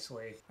in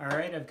nicely. All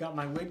right, I've got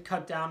my lid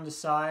cut down to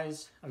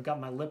size. I've got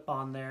my lip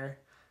on there.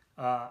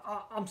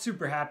 I'm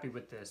super happy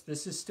with this.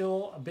 This is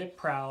still a bit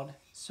proud,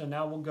 so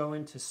now we'll go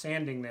into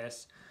sanding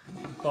this,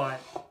 but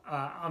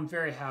I'm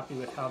very happy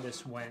with how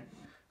this went.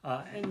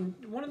 And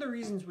one of the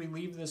reasons we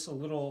leave this a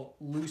little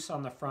loose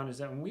on the front is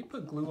that when we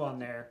put glue on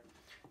there,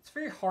 it's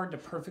very hard to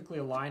perfectly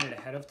align it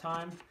ahead of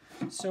time.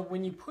 So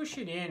when you push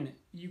it in,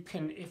 you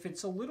can, if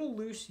it's a little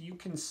loose, you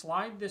can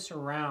slide this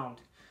around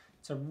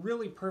to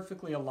really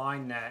perfectly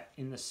align that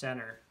in the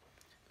center.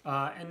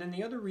 And then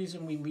the other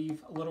reason we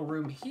leave a little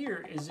room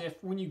here is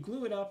if when you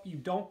glue it up you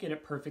don't get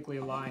it perfectly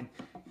aligned,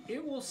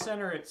 it will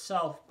center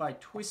itself by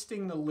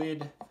twisting the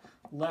lid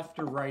left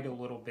or right a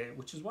little bit,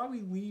 which is why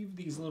we leave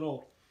these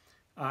little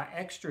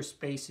extra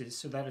spaces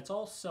so that it's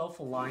all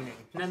self-aligning.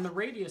 And then the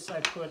radius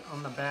I put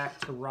on the back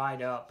to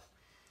ride up,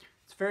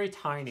 it's very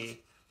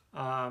tiny,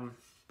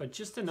 but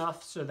just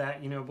enough so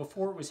that, you know,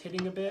 before it was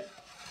hitting a bit,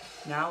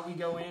 now we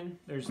go in,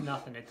 there's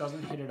nothing. It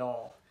doesn't hit at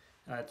all.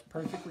 It's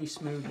perfectly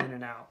smooth in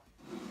and out.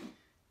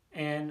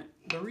 And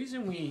the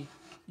reason we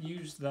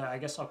use the, I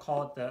guess I'll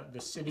call it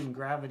the sitting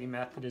gravity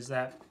method, is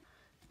that,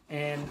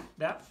 and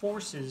that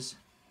forces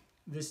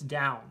this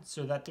down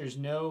so that there's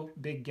no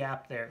big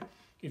gap there.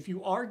 If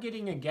you are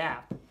getting a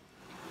gap,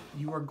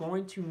 you are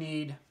going to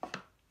need,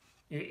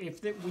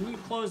 when you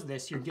close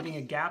this, you're getting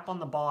a gap on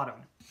the bottom.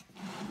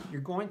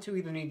 You're going to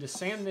either need to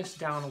sand this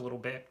down a little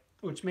bit,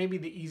 which may be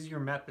the easier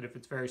method if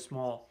it's very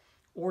small,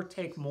 or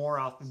take more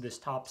off of this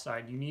top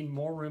side. You need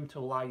more room to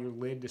allow your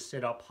lid to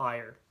sit up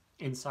higher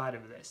inside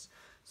of this.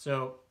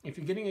 So if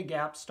you're getting a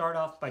gap, start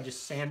off by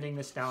just sanding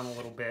this down a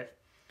little bit.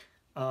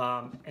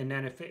 And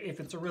then if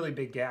it's a really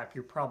big gap,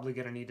 you're probably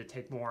going to need to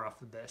take more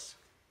off of this.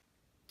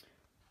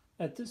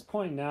 At this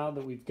point, now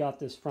that we've got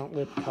this front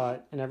lip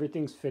cut and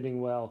everything's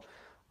fitting well,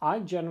 I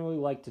generally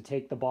like to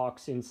take the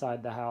box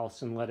inside the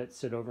house and let it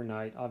sit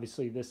overnight.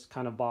 Obviously, this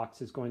kind of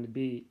box is going to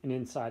be an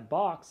inside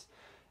box,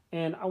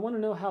 and I want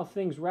to know how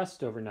things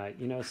rest overnight.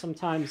 You know,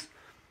 sometimes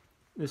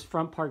this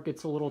front part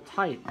gets a little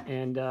tight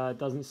and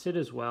doesn't sit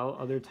as well.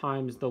 Other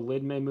times the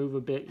lid may move a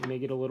bit, you may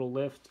get a little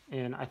lift,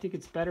 and I think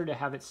it's better to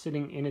have it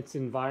sitting in its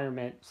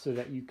environment so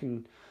that you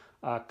can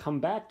come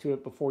back to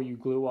it before you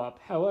glue up.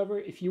 However,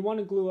 if you want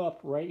to glue up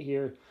right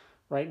here,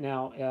 right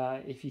now,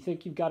 if you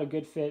think you've got a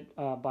good fit,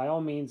 by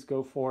all means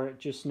go for it.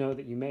 Just know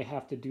that you may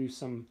have to do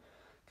some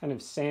kind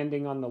of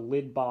sanding on the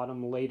lid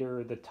bottom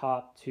later, or the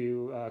top,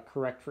 to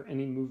correct for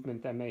any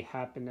movement that may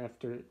happen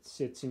after it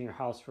sits in your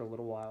house for a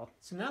little while.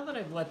 So now that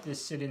I've let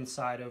this sit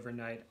inside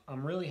overnight,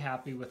 I'm really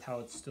happy with how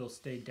it's still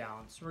stayed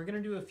down. So we're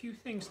going to do a few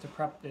things to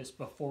prep this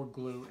before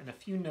glue and a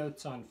few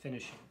notes on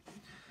finishing.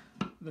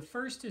 The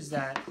first is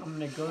that I'm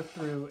going to go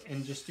through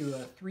and just do a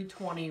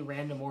 320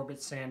 random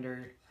orbit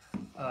sander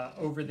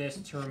over this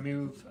to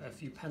remove a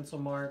few pencil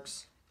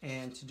marks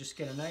and to just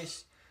get a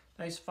nice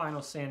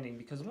final sanding,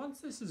 because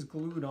once this is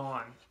glued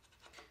on,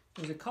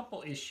 there's a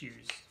couple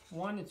issues.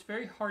 One, it's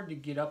very hard to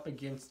get up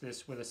against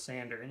this with a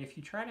sander, and if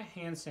you try to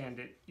hand sand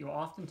it, you'll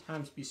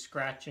oftentimes be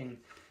scratching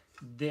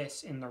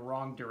this in the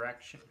wrong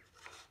direction.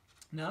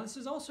 Now, this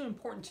is also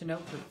important to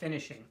note for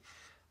finishing.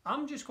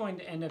 I'm just going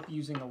to end up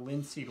using a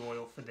linseed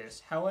oil for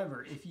this.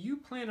 However, if you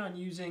plan on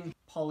using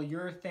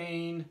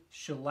polyurethane,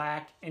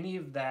 shellac, any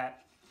of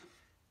that,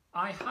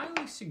 I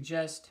highly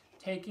suggest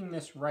taking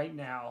this right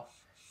now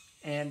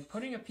and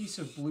putting a piece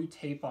of blue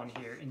tape on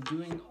here and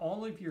doing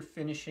all of your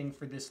finishing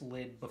for this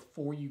lid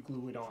before you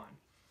glue it on.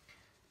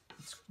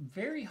 It's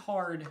very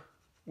hard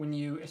when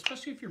you,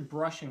 especially if you're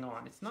brushing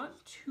on. It's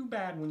not too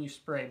bad when you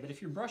spray, but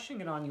if you're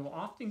brushing it on, you'll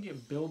often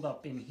get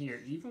buildup in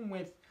here. Even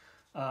with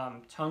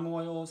tongue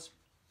oils,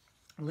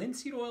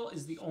 linseed oil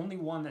is the only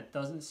one that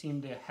doesn't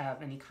seem to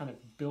have any kind of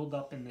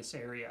buildup in this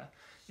area.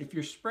 If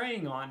you're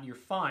spraying on, you're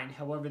fine.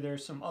 However, there are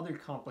some other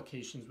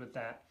complications with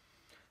that.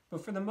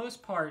 But for the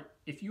most part,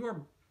 if you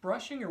are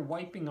brushing or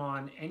wiping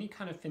on any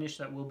kind of finish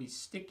that will be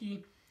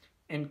sticky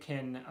and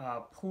can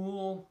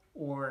pool,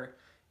 or,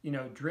 you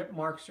know, drip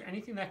marks or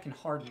anything that can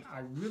harden, I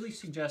really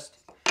suggest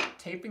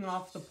taping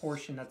off the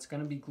portion that's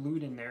going to be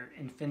glued in there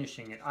and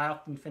finishing it. I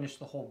often finish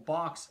the whole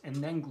box and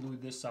then glue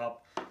this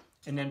up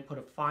and then put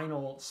a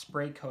final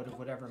spray coat of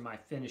whatever my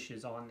finish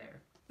is on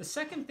there. The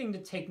second thing to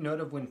take note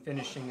of when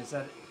finishing is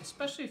that,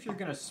 especially if you're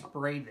going to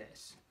spray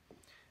this,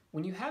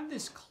 when you have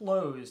this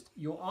closed,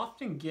 you'll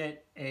often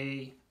get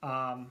a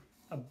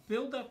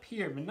buildup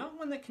here, but not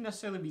one that can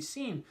necessarily be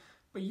seen,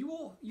 but you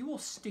will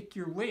stick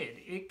your lid.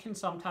 It can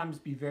sometimes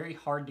be very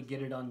hard to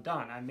get it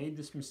undone. I made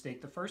this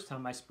mistake the first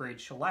time I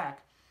sprayed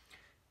shellac.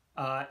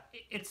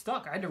 It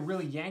stuck. I had to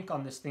really yank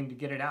on this thing to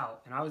get it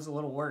out, and I was a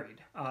little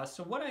worried.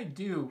 So what I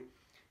do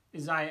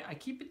is I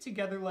keep it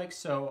together like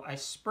so, I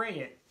spray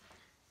it,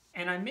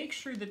 and I make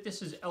sure that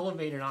this is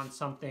elevated on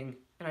something,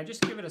 and I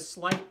just give it a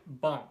slight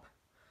bump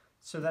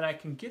so that I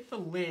can get the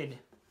lid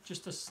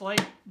just a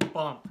slight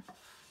bump,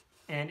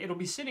 and it'll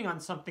be sitting on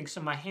something so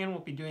my hand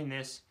won't be doing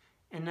this,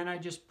 and then I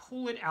just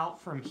pull it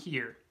out from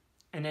here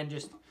and then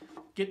just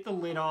get the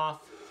lid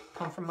off,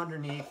 come from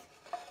underneath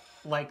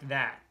like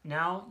that.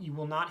 Now you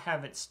will not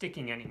have it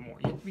sticking anymore.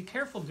 You have to be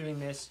careful doing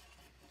this,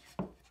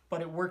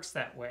 but it works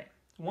that way.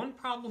 One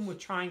problem with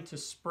trying to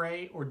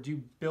spray or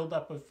do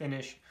buildup of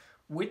finish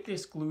with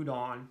this glued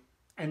on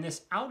and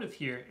this out of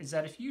here is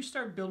that if you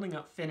start building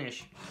up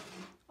finish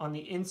on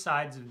the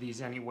insides of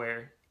these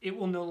anywhere, it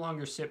will no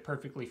longer sit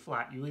perfectly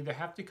flat. You either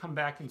have to come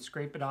back and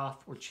scrape it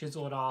off or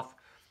chisel it off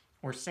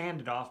or sand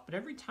it off, but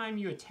every time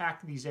you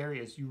attack these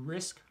areas, you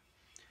risk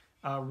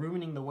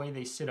ruining the way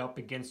they sit up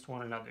against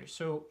one another.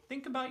 So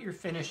think about your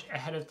finish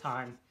ahead of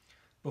time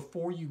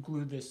before you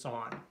glue this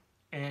on.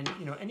 And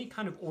any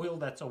kind of oil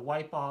that's a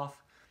wipe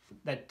off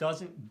that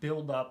doesn't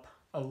build up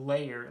a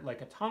layer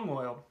like a tung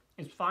oil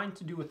is fine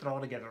to do with it all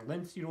together.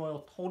 Linseed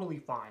oil, totally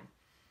fine.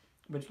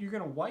 But if you're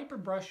going to wipe or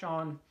brush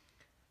on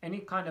any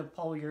kind of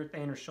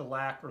polyurethane or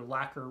shellac or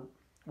lacquer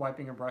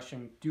wiping or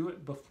brushing, do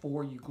it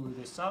before you glue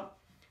this up.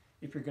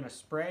 If you're going to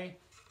spray,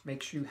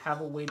 make sure you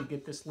have a way to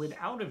get this lid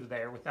out of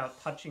there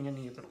without touching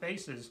any of the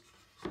faces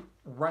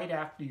right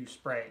after you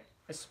spray,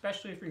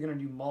 especially if you're going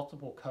to do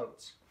multiple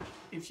coats.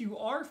 If you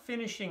are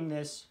finishing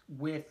this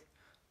with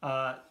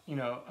a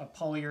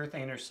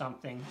polyurethane or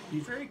something, be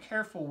very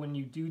careful when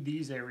you do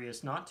these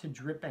areas not to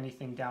drip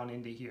anything down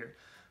into here.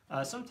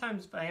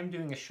 Sometimes if I am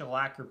doing a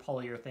shellac or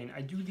polyurethane,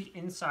 I do the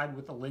inside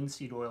with a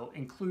linseed oil,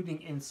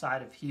 including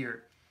inside of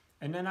here.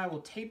 And then I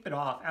will tape it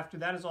off. After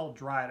that is all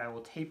dried, I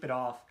will tape it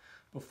off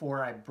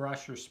before I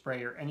brush or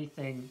spray or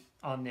anything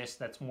on this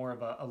that's more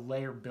of a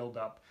layer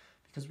buildup.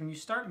 Because when you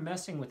start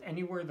messing with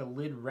anywhere the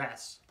lid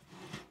rests,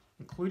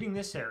 including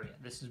this area,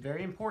 this is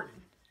very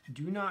important.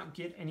 Do not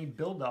get any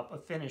buildup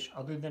of finish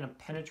other than a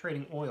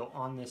penetrating oil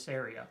on this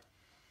area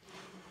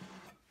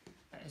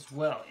as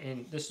well.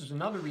 And this is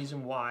another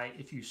reason why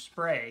if you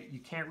spray, you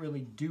can't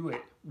really do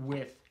it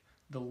with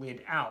the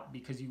lid out,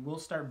 because you will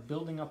start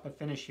building up a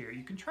finish here.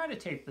 You can try to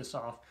tape this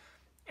off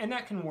and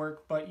that can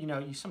work, but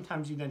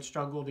sometimes you then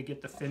struggle to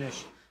get the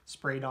finish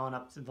sprayed on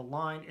up to the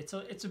line. It's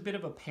a bit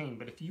of a pain,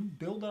 but if you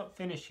build up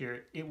finish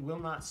here, it will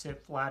not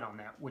sit flat on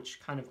that, which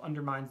kind of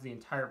undermines the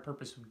entire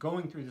purpose of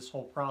going through this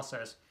whole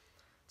process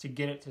to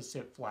get it to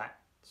sit flat.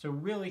 So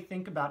really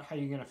think about how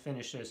you're going to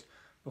finish this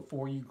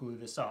before you glue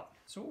this up.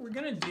 So what we're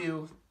going to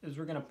do is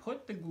we're going to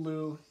put the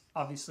glue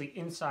obviously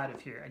inside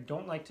of here. I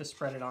don't like to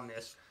spread it on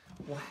this.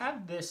 We'll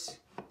have this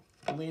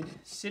lid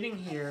sitting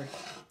here,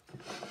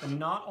 but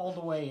not all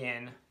the way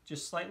in,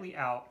 just slightly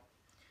out.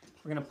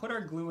 We're going to put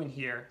our glue in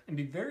here and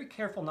be very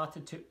careful not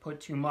to put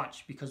too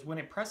much, because when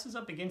it presses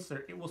up against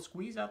there, it will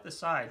squeeze out the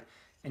side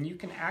and you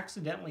can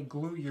accidentally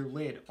glue your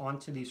lid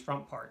onto these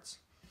front parts.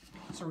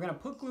 So we're going to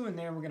put glue in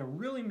there and we're going to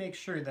really make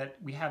sure that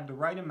we have the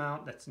right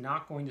amount that's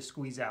not going to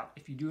squeeze out.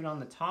 If you do it on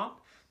the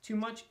top too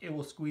much, it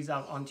will squeeze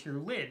out onto your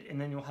lid and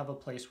then you'll have a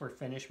place where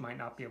finish might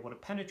not be able to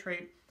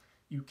penetrate.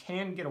 You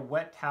can get a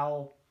wet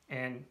towel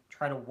and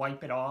try to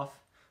wipe it off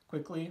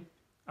quickly.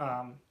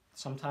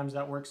 Sometimes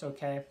that works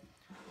okay.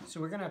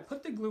 So we're going to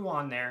put the glue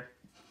on there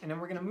and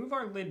then we're going to move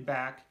our lid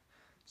back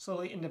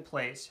slowly into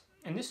place.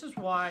 And this is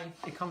why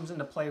it comes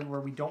into play where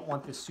we don't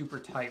want this super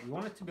tight. We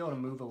want it to be able to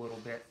move a little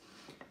bit.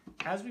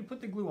 As we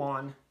put the glue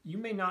on, you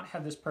may not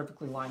have this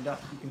perfectly lined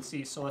up. You can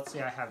see, so let's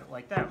say I have it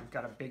like that. We've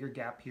got a bigger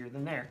gap here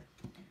than there.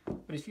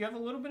 But if you have a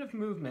little bit of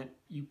movement,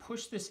 you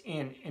push this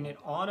in and it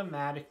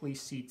automatically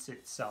seats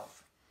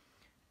itself.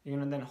 You're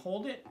going to then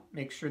hold it,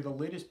 make sure the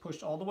lid is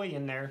pushed all the way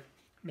in there.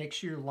 Make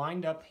sure you're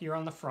lined up here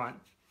on the front.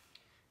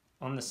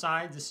 On the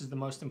sides, this is the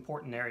most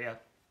important area.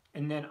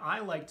 And then I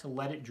like to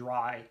let it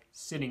dry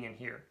sitting in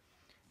here.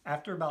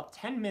 After about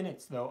 10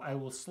 minutes though, I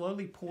will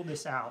slowly pull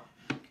this out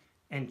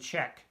and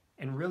check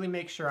and really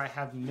make sure I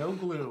have no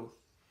glue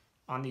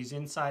on these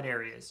inside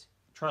areas.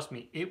 Trust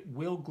me, it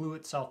will glue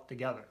itself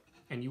together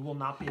and you will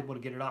not be able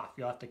to get it off.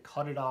 You'll have to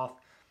cut it off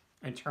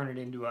and turn it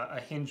into a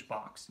hinge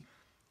box.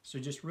 So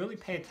just really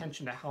pay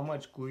attention to how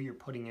much glue you're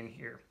putting in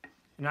here.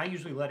 And I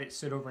usually let it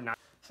sit overnight.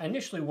 I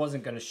initially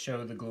wasn't going to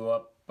show the glue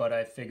up, but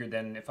I figured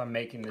then if I'm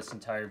making this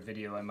entire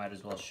video, I might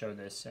as well show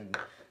this. And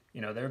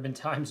there have been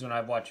times when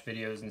I've watched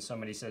videos and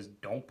somebody says,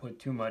 don't put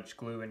too much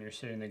glue, and you're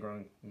sitting there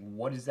going,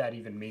 what does that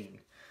even mean?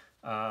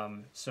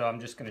 So I'm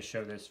just going to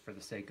show this for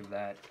the sake of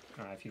that.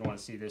 If you don't want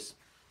to see this,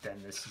 then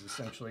this is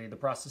essentially the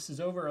process is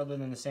over other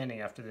than the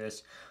sanding after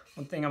this.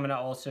 One thing I'm going to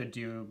also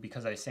do,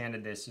 because I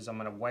sanded this, is I'm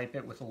going to wipe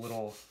it with a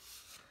little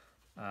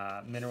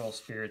mineral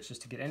spirits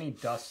just to get any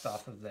dust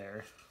off of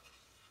there.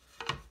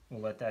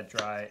 We'll let that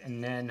dry,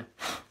 and then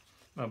I'm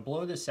going to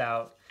blow this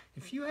out.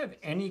 If you have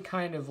any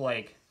kind of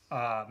like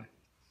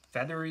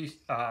feathery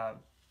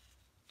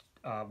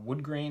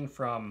wood grain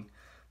from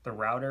the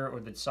router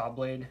or the saw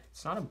blade,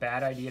 it's not a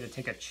bad idea to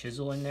take a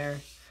chisel in there.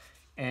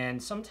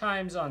 And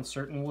sometimes on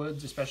certain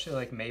woods, especially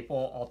like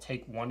maple, I'll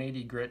take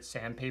 180 grit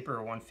sandpaper or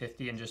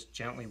 150 and just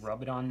gently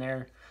rub it on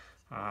there.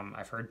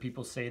 I've heard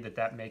people say that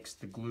that makes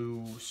the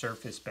glue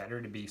surface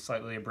better, to be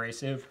slightly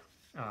abrasive.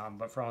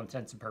 But for all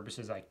intents and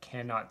purposes, I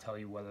cannot tell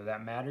you whether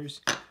that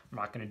matters. I'm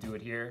not going to do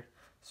it here.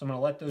 So I'm going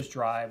to let those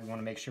dry. We want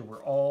to make sure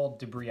we're all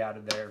debris out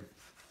of there.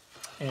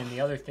 And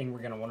the other thing we're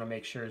going to want to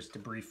make sure is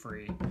debris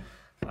free.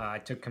 I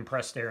took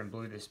compressed air and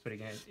blew this, but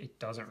again, it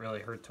doesn't really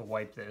hurt to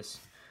wipe this.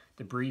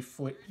 Debris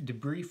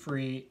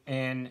free,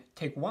 and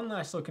take one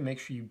last look and make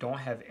sure you don't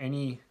have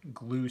any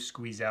glue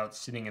squeeze out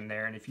sitting in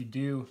there. And if you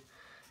do,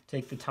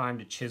 take the time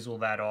to chisel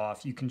that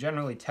off. You can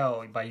generally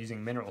tell by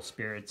using mineral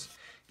spirits.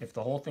 If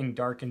the whole thing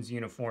darkens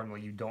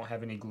uniformly, you don't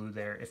have any glue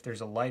there. If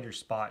there's a lighter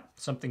spot,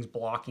 something's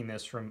blocking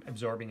this from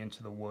absorbing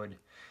into the wood,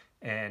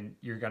 and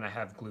you're gonna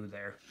have glue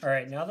there. All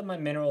right, now that my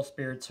mineral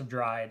spirits have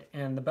dried,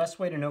 and the best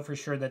way to know for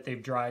sure that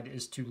they've dried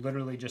is to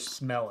literally just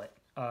smell it.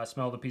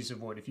 Smell the piece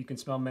of wood. If you can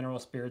smell mineral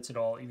spirits at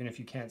all, even if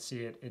you can't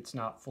see it, it's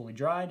not fully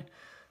dried.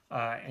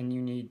 and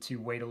you need to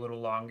wait a little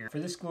longer. For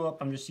this glue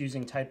up, I'm just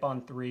using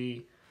Type-On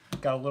 3.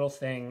 Got a little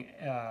thing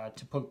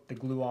to put the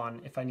glue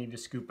on if I need to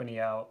scoop any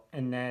out.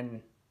 And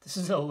then this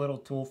is a little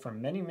tool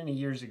from many, many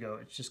years ago.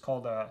 It's just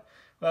called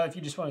well, if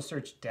you just want to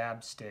search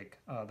dab stick,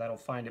 that'll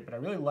find it. But I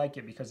really like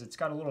it because it's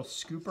got a little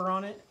scooper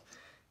on it.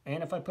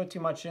 And if I put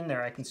too much in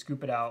there, I can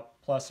scoop it out.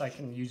 Plus, I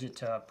can use it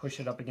to push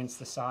it up against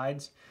the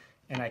sides.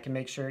 And I can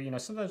make sure, you know,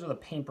 sometimes with a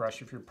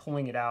paintbrush, if you're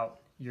pulling it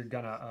out, you're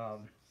gonna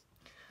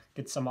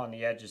get some on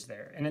the edges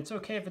there. And it's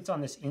okay if it's on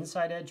this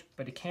inside edge,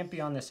 but it can't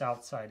be on this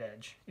outside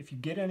edge. If you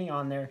get any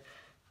on there,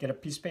 get a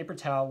piece of paper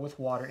towel with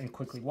water and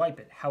quickly wipe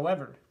it.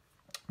 However,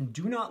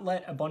 do not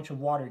let a bunch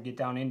of water get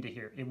down into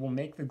here. It will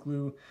make the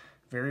glue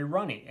very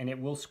runny and it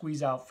will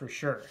squeeze out for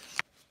sure.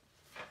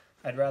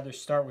 I'd rather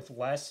start with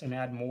less and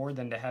add more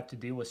than to have to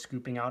deal with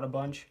scooping out a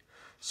bunch.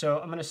 So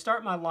I'm gonna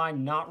start my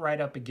line not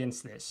right up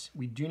against this.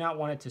 We do not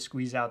want it to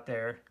squeeze out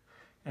there.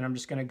 And I'm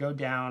just gonna go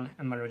down,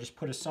 I'm gonna just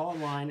put a solid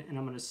line and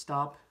I'm gonna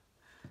stop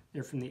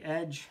there from the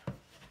edge.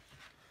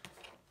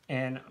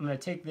 And I'm gonna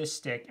take this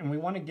stick and we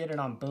wanna get it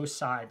on both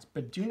sides,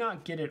 but do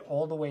not get it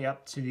all the way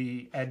up to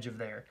the edge of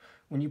there.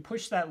 When you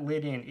push that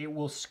lid in, it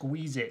will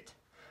squeeze it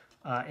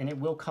and it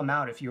will come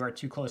out if you are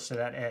too close to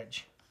that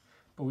edge.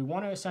 But we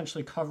wanna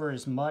essentially cover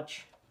as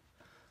much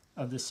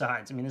of the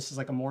sides. I mean, this is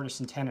like a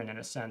mortise and tenon in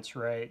a sense,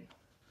 right?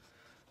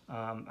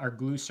 Our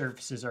glue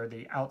surfaces are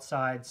the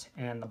outsides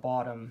and the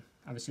bottom.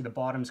 Obviously the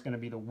bottom's gonna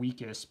be the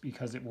weakest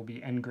because it will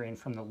be end grain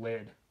from the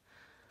lid.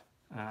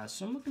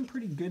 So I'm looking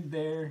pretty good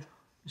there.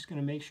 Just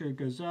gonna make sure it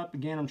goes up.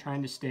 Again, I'm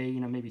trying to stay, you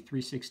know, maybe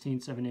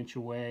 3/16 of an inch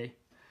away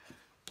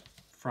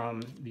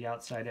from the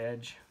outside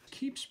edge.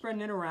 Keep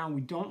spreading it around.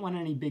 We don't want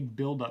any big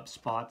buildup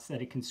spots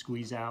that it can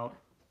squeeze out.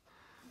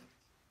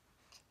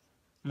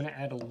 I'm gonna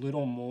add a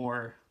little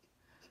more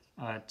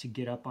to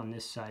get up on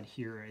this side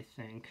here, I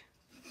think.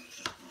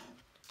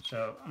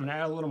 So I'm gonna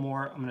add a little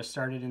more. I'm gonna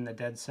start it in the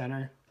dead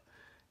center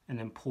and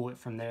then pull it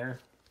from there.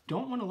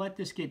 Don't wanna let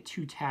this get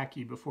too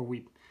tacky before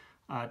we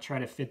try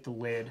to fit the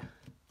lid,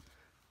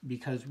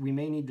 because we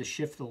may need to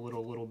shift a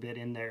little bit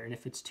in there, and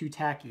if it's too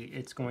tacky,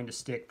 it's going to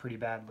stick pretty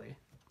badly.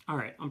 All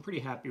right, I'm pretty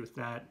happy with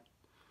that.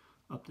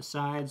 Up the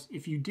sides.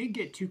 If you did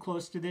get too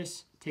close to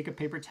this, take a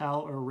paper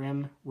towel or a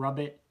rim, rub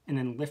it, and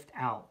then lift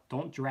out.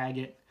 Don't drag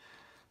it.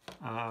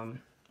 All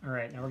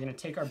right, now we're gonna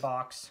take our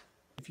box.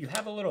 If you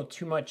have a little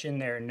too much in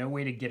there and no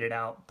way to get it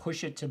out,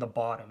 push it to the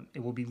bottom.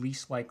 It will be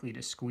least likely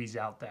to squeeze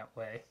out that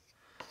way.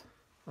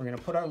 We're gonna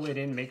put our lid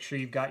in, make sure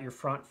you've got your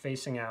front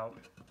facing out.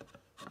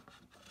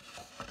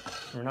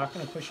 We're not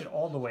gonna push it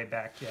all the way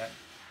back yet.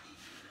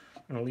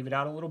 I'm gonna leave it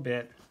out a little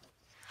bit.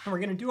 And we're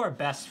gonna do our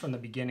best from the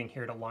beginning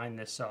here to line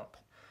this up,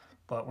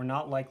 but we're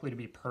not likely to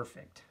be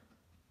perfect.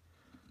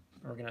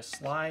 We're gonna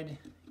slide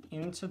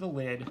into the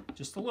lid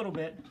just a little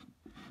bit,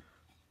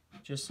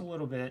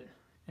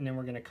 and then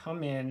we're gonna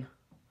come in.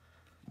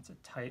 It's a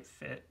tight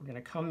fit. We're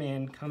gonna come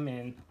in,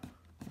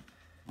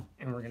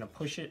 and we're gonna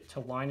push it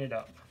to line it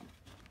up.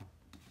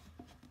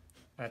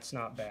 That's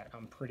not bad.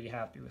 I'm pretty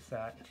happy with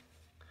that.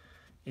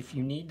 If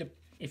you need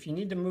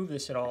to move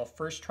this at all,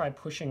 first try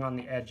pushing on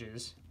the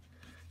edges,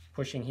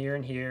 pushing here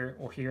and here,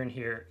 or here and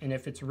here. And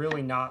if it's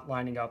really not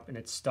lining up and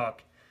it's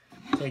stuck,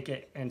 take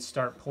it and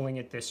start pulling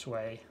it this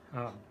way.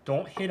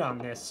 Don't hit on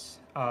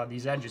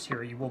these edges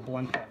here. You will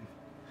blunt them,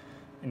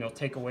 and it'll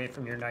take away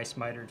from your nice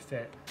mitered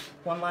fit.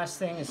 One last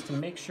thing is to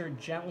make sure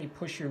gently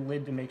push your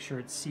lid to make sure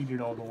it's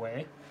seated all the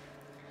way.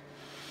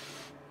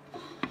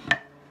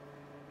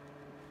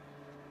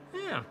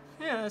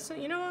 Yeah, so,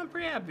 you know, I'm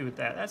pretty happy with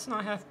that. That's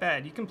not half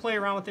bad. You can play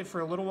around with it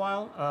for a little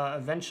while.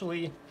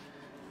 Eventually,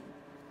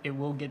 it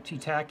will get too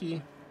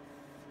tacky.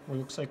 It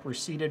looks like we're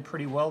seated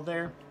pretty well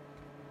there.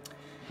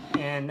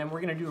 And then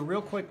we're gonna do a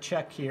real quick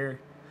check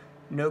here.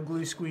 No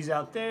glue squeeze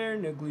out there,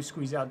 no glue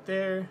squeeze out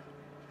there,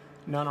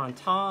 none on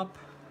top,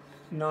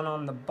 none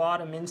on the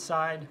bottom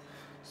inside.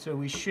 So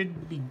we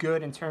should be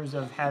good in terms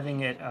of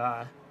having it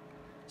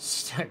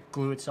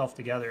glue itself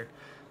together.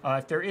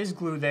 If there is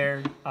glue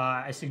there,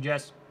 I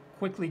suggest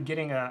quickly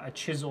getting a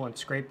chisel and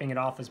scraping it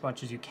off as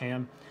much as you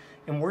can.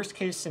 In worst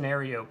case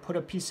scenario, put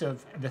a piece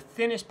of the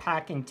thinnest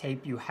packing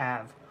tape you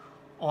have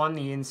on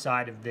the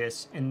inside of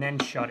this and then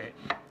shut it.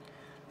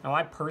 Now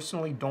I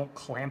personally don't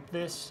clamp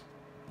this.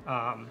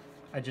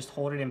 I just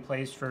hold it in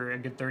place for a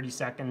good 30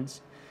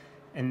 seconds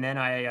and then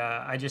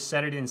I just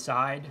set it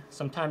inside.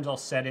 Sometimes I'll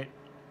set it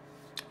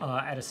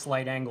at a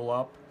slight angle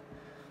up.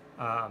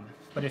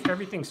 But if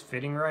everything's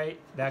fitting right,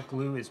 that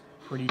glue is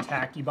pretty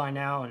tacky by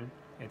now and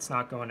it's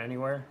not going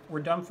anywhere. We're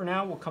done for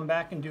now. We'll come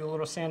back and do a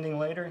little sanding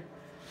later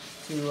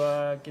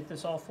to get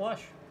this all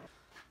flush.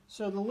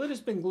 So the lid has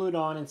been glued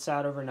on and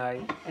sat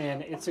overnight,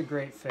 and it's a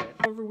great fit.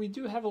 However, we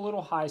do have a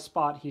little high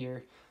spot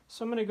here.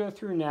 So I'm gonna go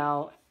through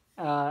now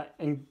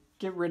and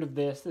get rid of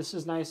this. This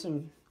is nice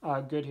and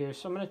good here.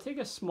 So I'm gonna take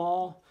a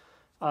small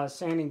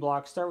sanding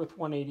block, start with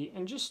 180,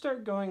 and just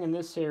start going in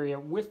this area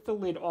with the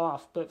lid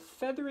off, but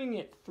feathering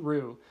it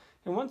through.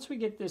 And once we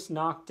get this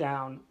knocked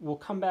down, we'll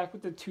come back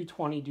with the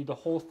 220, do the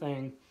whole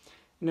thing,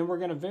 And then we're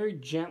going to very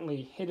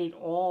gently hit it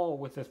all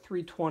with a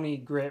 320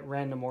 grit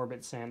random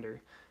orbit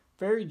sander.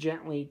 Very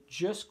gently,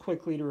 just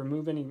quickly to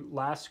remove any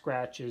last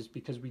scratches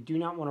because we do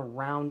not want to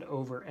round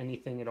over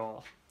anything at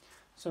all.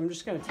 So I'm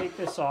just going to take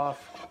this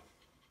off.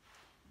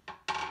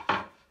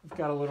 I've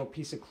got a little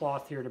piece of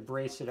cloth here to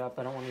brace it up.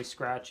 I don't want any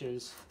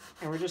scratches.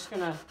 And we're just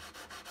going to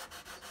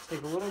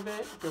take a little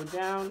bit, go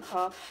down,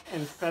 up,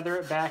 and feather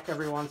it back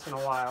every once in a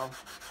while.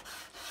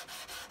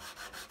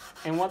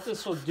 And what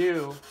this will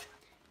do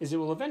is it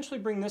will eventually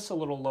bring this a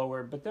little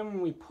lower, but then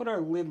when we put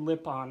our lid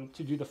lip on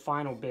to do the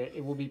final bit,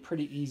 it will be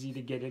pretty easy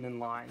to get it in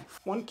line.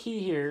 One key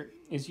here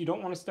is you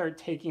don't want to start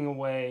taking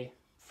away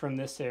from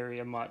this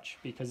area much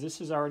because this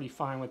is already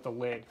fine with the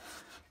lid.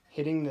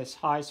 Hitting this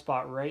high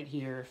spot right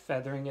here,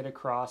 feathering it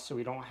across so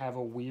we don't have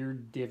a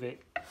weird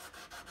divot.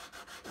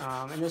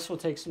 And this will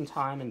take some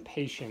time and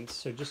patience,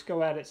 so just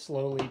go at it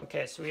slowly.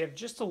 Okay, so we have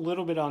just a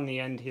little bit on the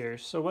end here.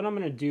 So what I'm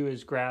going to do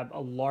is grab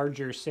a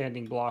larger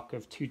sanding block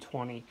of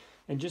 220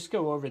 and just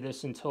go over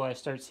this until I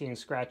start seeing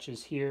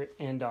scratches here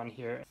and on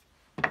here.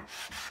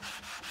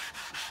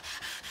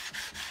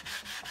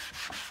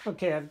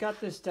 Okay, I've got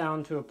this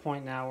down to a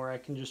point now where I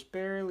can just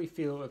barely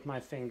feel it with my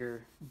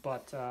finger,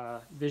 but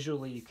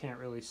visually you can't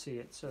really see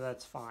it, so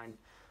that's fine.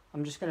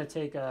 I'm just going to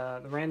take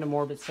the random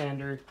orbit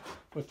sander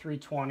with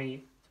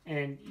 320,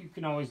 and you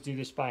can always do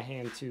this by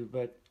hand too,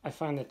 but I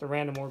find that the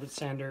random orbit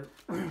sander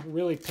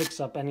really picks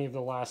up any of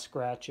the last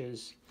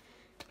scratches.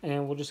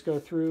 And we'll just go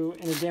through,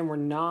 and again, we're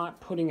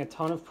not putting a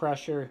ton of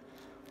pressure.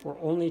 We're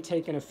only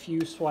taking a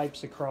few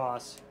swipes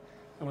across,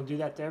 and we'll do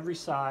that to every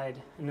side,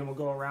 and then we'll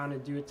go around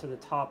and do it to the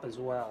top as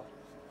well.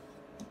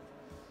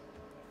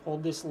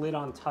 Hold this lid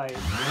on tight.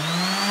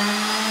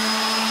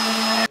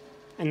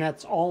 And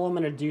that's all I'm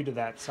going to do to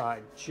that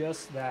side,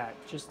 just that,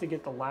 just to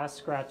get the last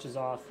scratches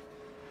off,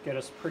 get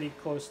us pretty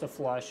close to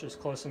flush, as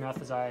close enough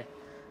as I'm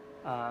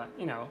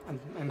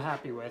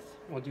happy with.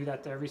 We'll do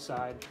that to every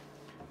side.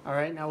 All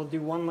right, now we'll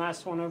do one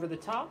last one over the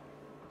top.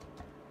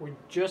 We're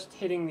just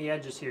hitting the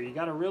edges here. You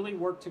got to really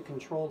work to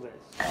control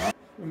this.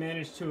 We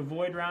managed to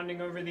avoid rounding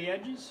over the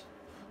edges.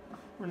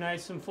 We're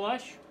nice and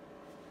flush.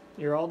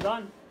 You're all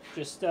done.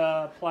 Just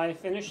apply a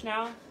finish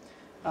now.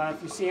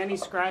 If you see any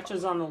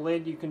scratches on the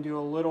lid, you can do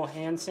a little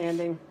hand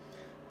sanding.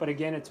 But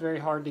again, it's very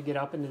hard to get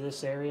up into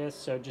this area,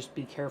 so just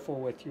be careful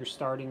with your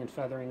starting and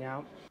feathering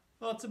out.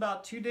 Well, it's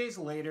about 2 days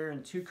later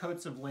and 2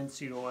 coats of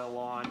linseed oil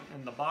on,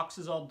 and the box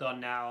is all done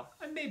now.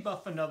 I may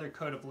buff another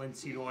coat of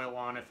linseed oil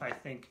on if I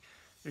think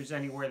there's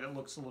anywhere that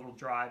looks a little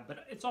dry,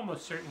 but it's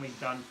almost certainly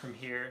done from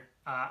here.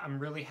 I'm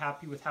really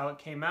happy with how it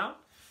came out,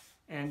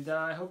 and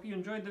I hope you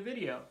enjoyed the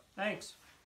video. Thanks.